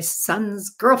on my son's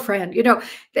girlfriend,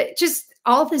 that just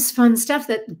all this fun stuff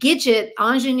that Gidget,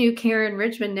 ingenue Caryn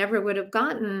Richman never would have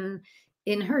gotten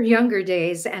in her younger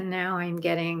days. And now I'm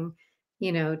getting,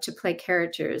 to play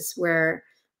characters where,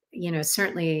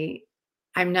 certainly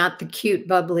I'm not the cute,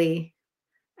 bubbly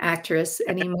actress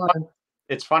anymore.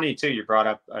 It's funny too. You brought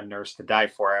up A Nurse to Die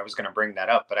For. I was going to bring that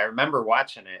up, but I remember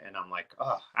watching it, and I'm like,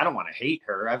 oh, I don't want to hate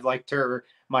her. I've liked her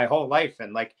my whole life,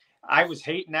 and like I was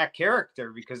hating that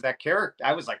character because that character.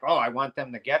 I was like, oh, I want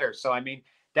them to get her. So I mean,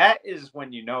 that is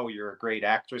when you're a great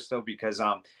actress, though, because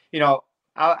you know,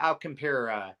 I'll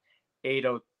compare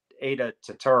Ada Ada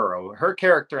Totoro. Her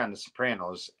character on The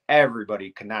Sopranos,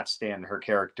 everybody could not stand her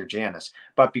character Janice,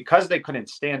 but because they couldn't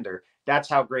stand her, that's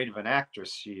how great of an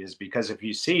actress she is. Because if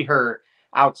you see her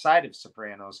outside of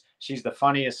Sopranos, she's the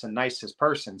funniest and nicest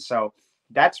person. So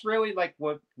that's really like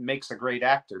what makes a great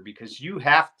actor, because you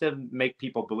have to make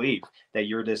people believe that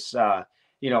you're this,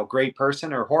 great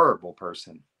person or horrible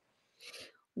person.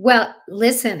 Well,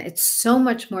 listen, it's so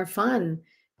much more fun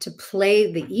to play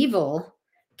the evil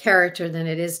character than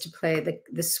it is to play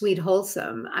the sweet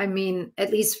wholesome. I mean,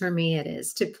 at least for me it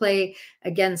is to play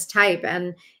against type,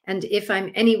 and if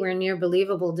I'm anywhere near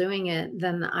believable doing it,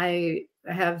 then I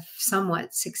have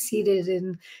somewhat succeeded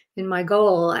in my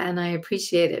goal, and I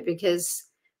appreciate it because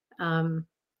um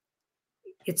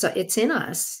it's in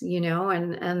us,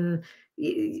 and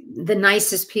the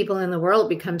nicest people in the world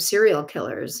become serial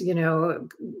killers,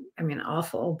 I mean,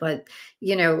 awful, but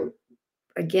you know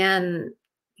again,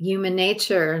 human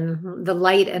nature and the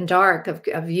light and dark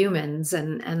of humans,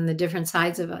 and the different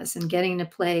sides of us, and getting to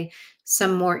play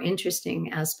some more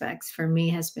interesting aspects for me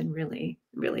has been really,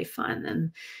 really fun.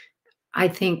 And I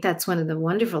think that's one of the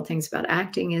wonderful things about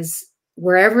acting is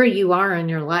wherever you are in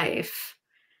your life,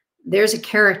 there's a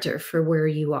character for where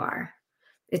you are.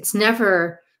 It's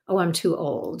never, oh, I'm too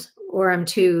old, or I'm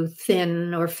too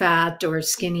thin or fat or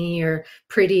skinny or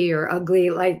pretty or ugly.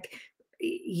 Like,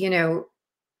 you know,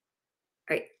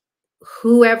 I,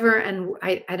 whoever, and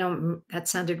I don't, that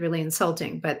sounded really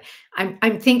insulting, but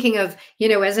I'm thinking of,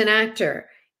 as an actor,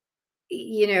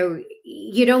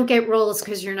 you don't get roles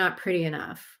because you're not pretty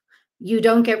enough. You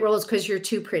don't get roles because you're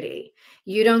too pretty.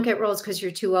 You don't get roles because you're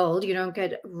too old. You don't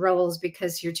get roles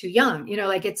because you're too young.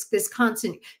 Like it's this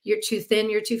constant, you're too thin,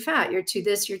 you're too fat, you're too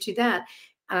this, you're too that.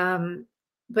 Um,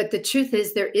 but the truth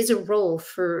is, there is a role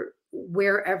for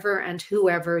wherever and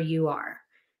whoever you are.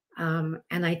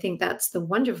 And I think that's the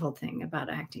wonderful thing about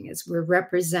acting is we're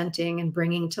representing and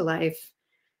bringing to life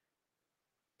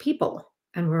people,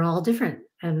 and we're all different.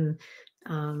 And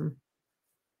um,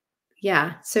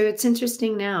 yeah, so it's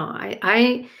interesting now.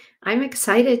 I'm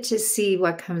excited to see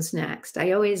what comes next.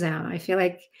 I always am. I feel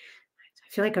like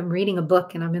I'm reading a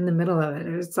book and I'm in the middle of it.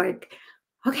 It's like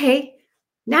okay,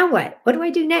 now what? What do I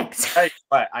do next?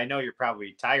 But I know you're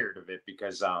probably tired of it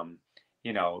because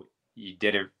you know, you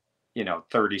did it,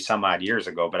 30 some odd years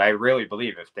ago. But I really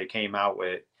believe if they came out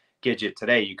with Gidget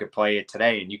today, you could play it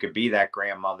today and you could be that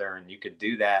grandmother and you could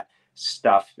do that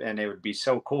stuff, and it would be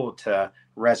so cool to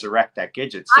resurrect that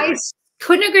Gidget I series.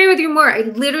 couldn't agree with you more. I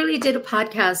literally did a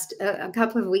podcast a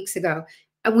couple of weeks ago,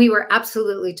 and we were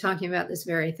absolutely talking about this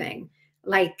very thing.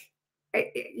 Like,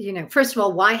 first of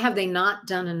all, why have they not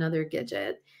done another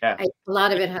Gidget? Yeah. A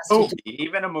lot of it has to do. Movie,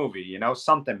 even a movie,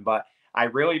 something. But I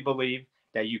really believe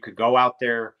that you could go out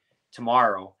there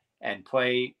tomorrow and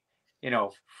play,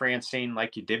 Francine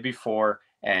like you did before,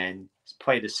 and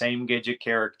play the same Gidget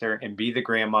character and be the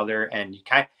grandmother. And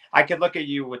I could look at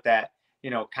you with that,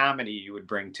 comedy you would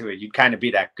bring to it. You'd kind of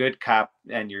be that good cop,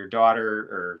 and your daughter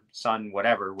or son,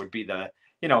 whatever, would be the,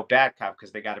 bad cop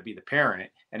because they got to be the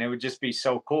parent. And it would just be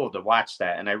so cool to watch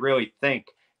that. And I really think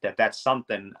that that's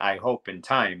something I hope in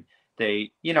time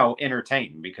they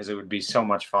entertain, because it would be so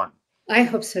much fun. I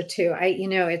hope so too.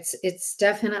 It's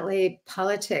definitely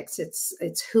politics.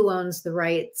 It's who owns the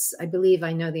rights. I believe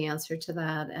I know the answer to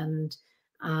that, and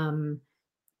um,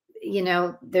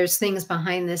 there's things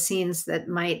behind the scenes that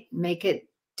might make it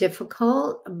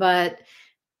difficult, but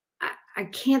I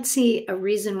can't see a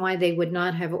reason why they would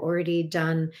not have already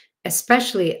done,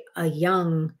 especially a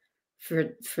young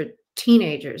for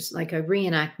teenagers, like a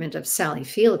reenactment of Sally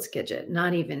Field's Gidget,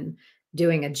 not even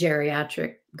doing a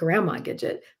geriatric Grandma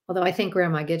Gidget. Although I think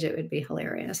Grandma Gidget would be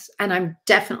hilarious. And I'm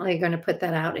definitely going to put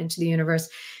that out into the universe.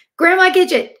 Grandma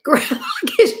Gidget, Grandma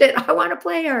Gidget, I want to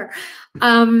play her.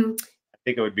 I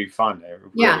think it would be fun.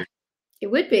 Yeah, it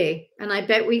would be. And I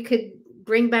bet we could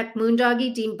bring back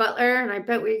Moondoggie, Dean Butler, and I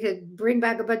bet we could bring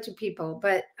back a bunch of people.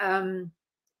 But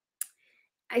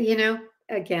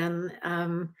again,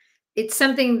 it's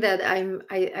something that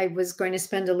I was going to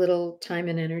spend a little time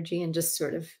and energy and just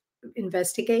sort of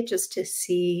investigate, just to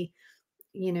see,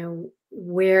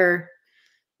 where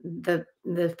the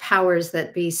powers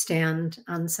that be stand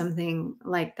on something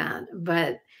like that.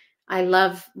 But I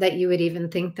love that you would even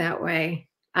think that way.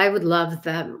 I would love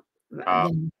them. uh,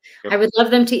 I would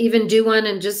love them to even do one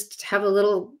and just have a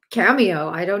little cameo.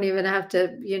 I don't even have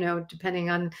to, depending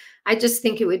on, I just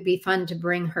think it would be fun to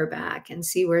bring her back and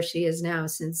see where she is now,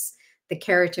 since the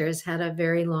character has had a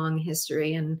very long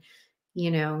history, and,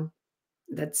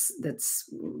 that's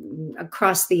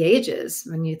across the ages.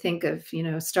 When you think of,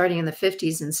 starting in the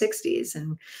 50s and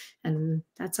 60s, and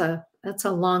that's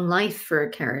a long life for a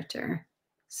character.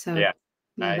 So yeah.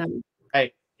 yeah, I, that,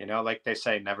 hey, like they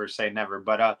say never.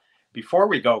 But before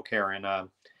we go, Caryn,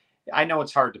 I know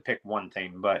it's hard to pick one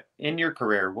thing, but in your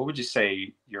career, what would you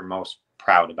say you're most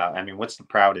proud about? I mean, what's the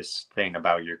proudest thing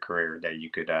about your career that you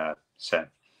could say?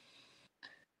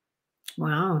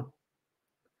 wow,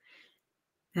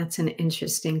 that's an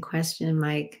interesting question,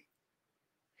 Mike.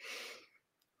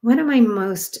 What am I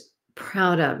most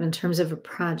proud of in terms of a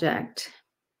project?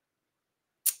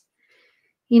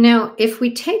 If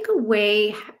we take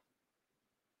away,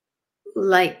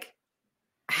 like,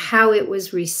 how it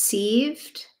was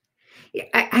received,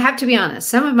 I have to be honest,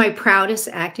 some of my proudest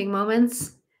acting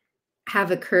moments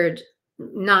have occurred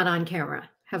not on camera,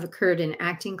 have occurred in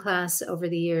acting class over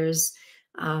the years,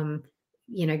 um,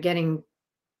 getting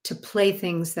to play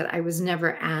things that I was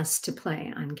never asked to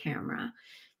play on camera.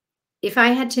 If I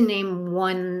had to name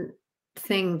one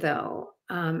thing, though,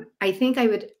 I think I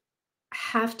would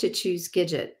have to choose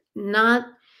Gidget, not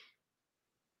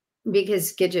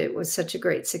because Gidget was such a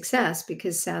great success,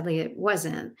 because sadly it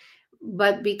wasn't,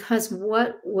 but because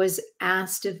what was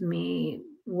asked of me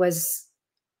was,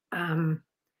 um,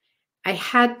 I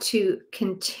had to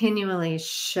continually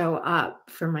show up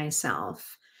for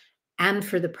myself and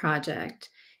for the project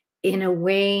in a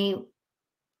way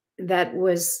that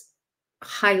was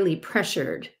highly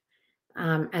pressured,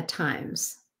 at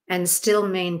times, and still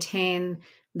maintain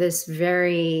this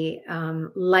very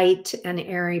light and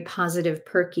airy, positive,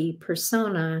 perky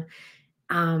persona.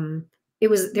 Um, there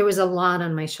was a lot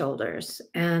on my shoulders,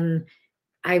 and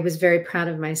I was very proud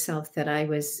of myself that I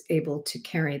was able to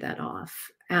carry that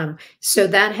off. So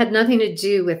that had nothing to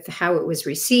do with how it was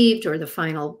received or the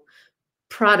final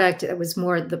product. It was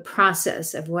more the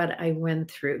process of what I went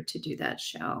through to do that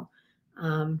show.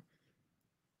 Um,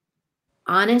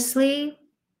 Honestly,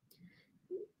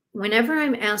 whenever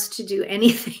I'm asked to do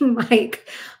anything, Mike,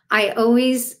 I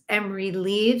always am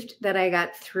relieved that I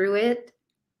got through it,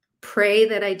 pray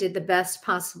that I did the best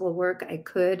possible work I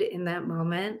could in that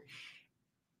moment.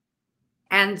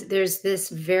 And there's this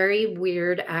very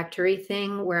weird actory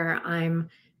thing where I'm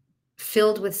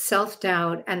filled with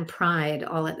self-doubt and pride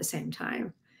all at the same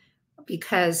time,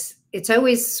 because it's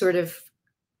always sort of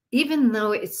even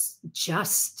though it's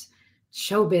just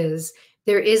showbiz,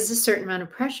 there is a certain amount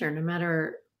of pressure no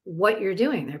matter what you're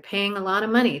doing. They're paying a lot of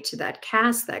money to that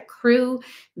cast, that crew,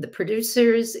 the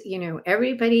producers,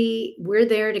 everybody. We're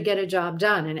there to get a job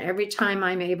done. And every time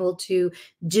I'm able to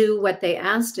do what they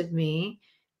asked of me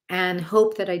and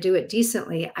hope that I do it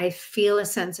decently, I feel a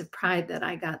sense of pride that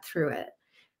I got through it.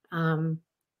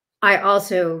 I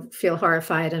also feel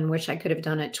horrified and wish I could have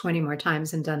done it 20 more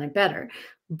times and done it better.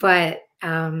 But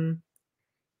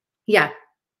yeah,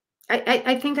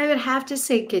 I think I would have to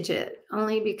say Gidget,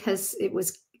 only because it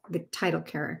was the title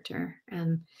character,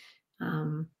 and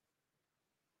um,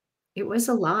 it was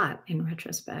a lot in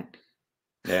retrospect.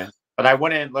 Yeah. But I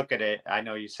wouldn't look at it. I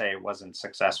know you say it wasn't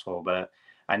successful, but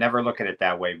I never look at it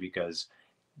that way because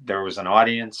there was an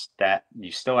audience that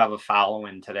you still have a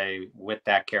following today with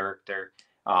that character.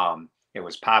 It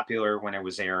was popular when it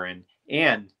was airing,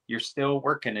 and you're still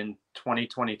working in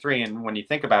 2023. And when you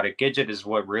think about it, Gidget is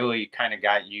what really kind of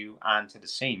got you onto the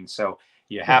scene. So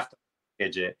you Yeah. have to look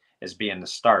at Gidget as being the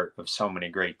start of so many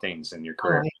great things in your Oh,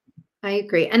 career. I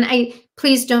agree. And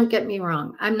please don't get me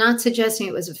wrong. I'm not suggesting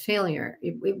it was a failure.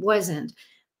 It wasn't.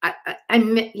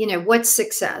 What's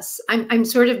success? I'm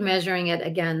sort of measuring it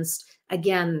against,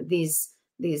 again, these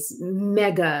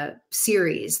mega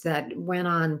series that went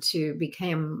on to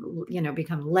become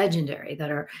legendary,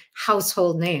 that are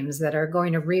household names that are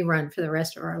going to rerun for the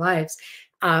rest of our lives.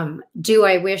 Do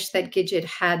I wish that Gidget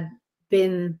had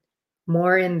been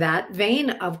more in that vein?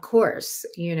 Of course.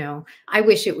 I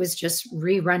wish it was just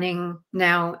rerunning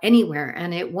now anywhere,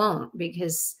 and it won't,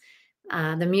 because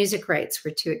the music rights were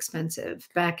too expensive.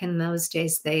 Back in those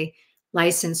days, they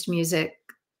licensed music.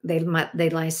 They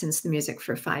licensed the music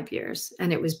for 5 years,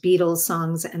 and it was Beatles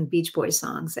songs and Beach Boys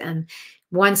songs. And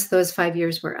once those 5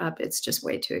 years were up, it's just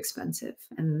way too expensive,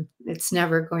 and it's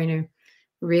never going to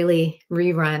really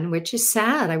rerun, which is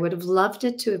sad. I would have loved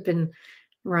it to have been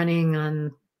running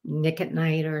on Nick at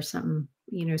Night or some,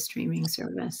 streaming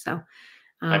service. So,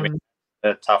 I mean, um,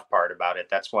 the tough part about it.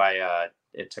 That's why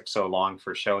it took so long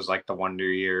for shows like The Wonder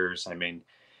Years. I mean,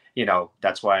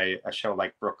 that's why a show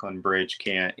like Brooklyn Bridge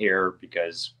can't air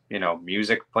because,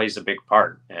 music plays a big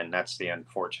part. And that's the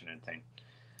unfortunate thing.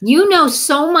 you know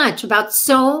so much about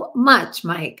so much,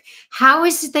 Mike. How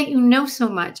is it that you know so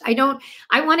much? I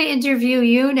want to interview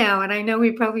you now, and I know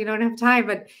we probably don't have time,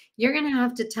 but you're going to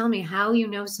have to tell me how you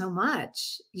know so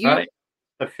much. But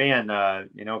a fan,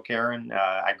 Caryn,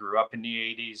 I grew up in the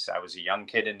 80s. I was a young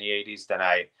kid in the 80s. Then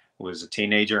I was a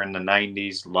teenager in the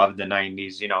 90s, loved the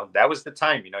 90s. That was the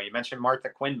time. You mentioned Martha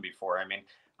Quinn before. I mean,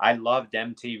 I loved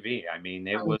MTV. I mean,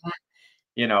 it Oh, was,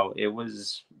 it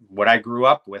was what I grew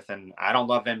up with. And I don't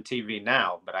love MTV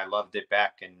now, but I loved it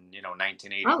back in,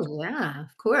 1980. oh, yeah,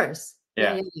 of course.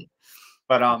 Yeah, Yeah. yeah, yeah.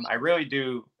 But I really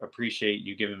do appreciate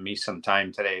you giving me some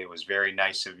time today. It was very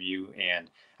nice of you, and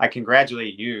I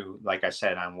congratulate you, like I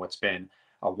said, on what's been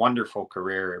a wonderful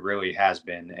career. It really has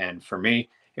been, and for me,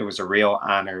 it was a real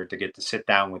honor to get to sit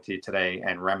down with you today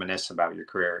and reminisce about your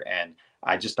career. And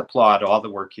I just applaud all the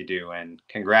work you do, and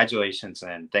congratulations,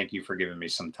 and thank you for giving me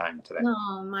some time today.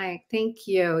 Oh, Mike, thank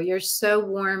you. You're so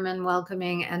warm and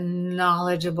welcoming and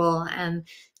knowledgeable, and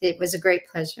it was a great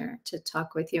pleasure to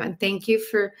talk with you. And thank you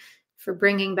for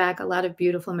bringing back a lot of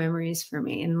beautiful memories for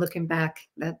me. And looking back,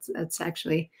 that's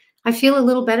actually, I feel a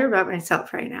little better about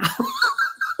myself right now.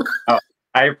 Oh,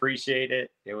 I appreciate it.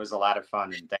 It was a lot of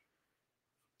fun, and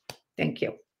Thank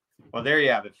you. well, there you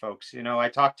have it, folks. I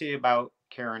talked to you about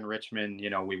Caryn Richman.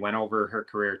 We went over her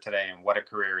career today and what a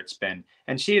career it's been.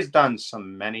 And she has done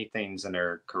some many things in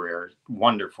her career,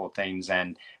 wonderful things,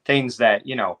 and things that,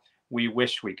 we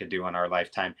wish we could do in our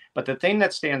lifetime. But the thing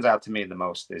that stands out to me the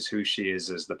most is who she is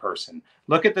as the person.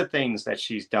 Look at the things that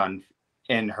she's done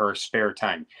in her spare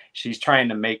time. She's trying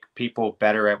to make people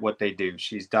better at what they do.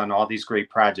 She's done all these great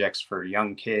projects for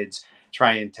young kids,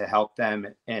 trying to help them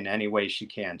in any way she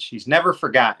can. She's never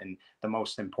forgotten the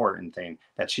most important thing,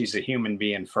 that she's a human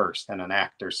being first and an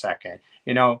actor second.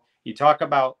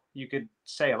 You could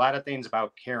say a lot of things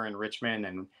about Caryn Richman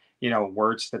and,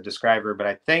 words to describe her, but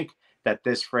I think that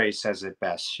this phrase says it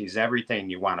best. She's everything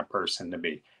you want a person to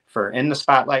be. For In the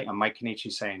Spotlight, I'm Mike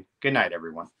Kenichi saying good night,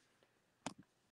 everyone.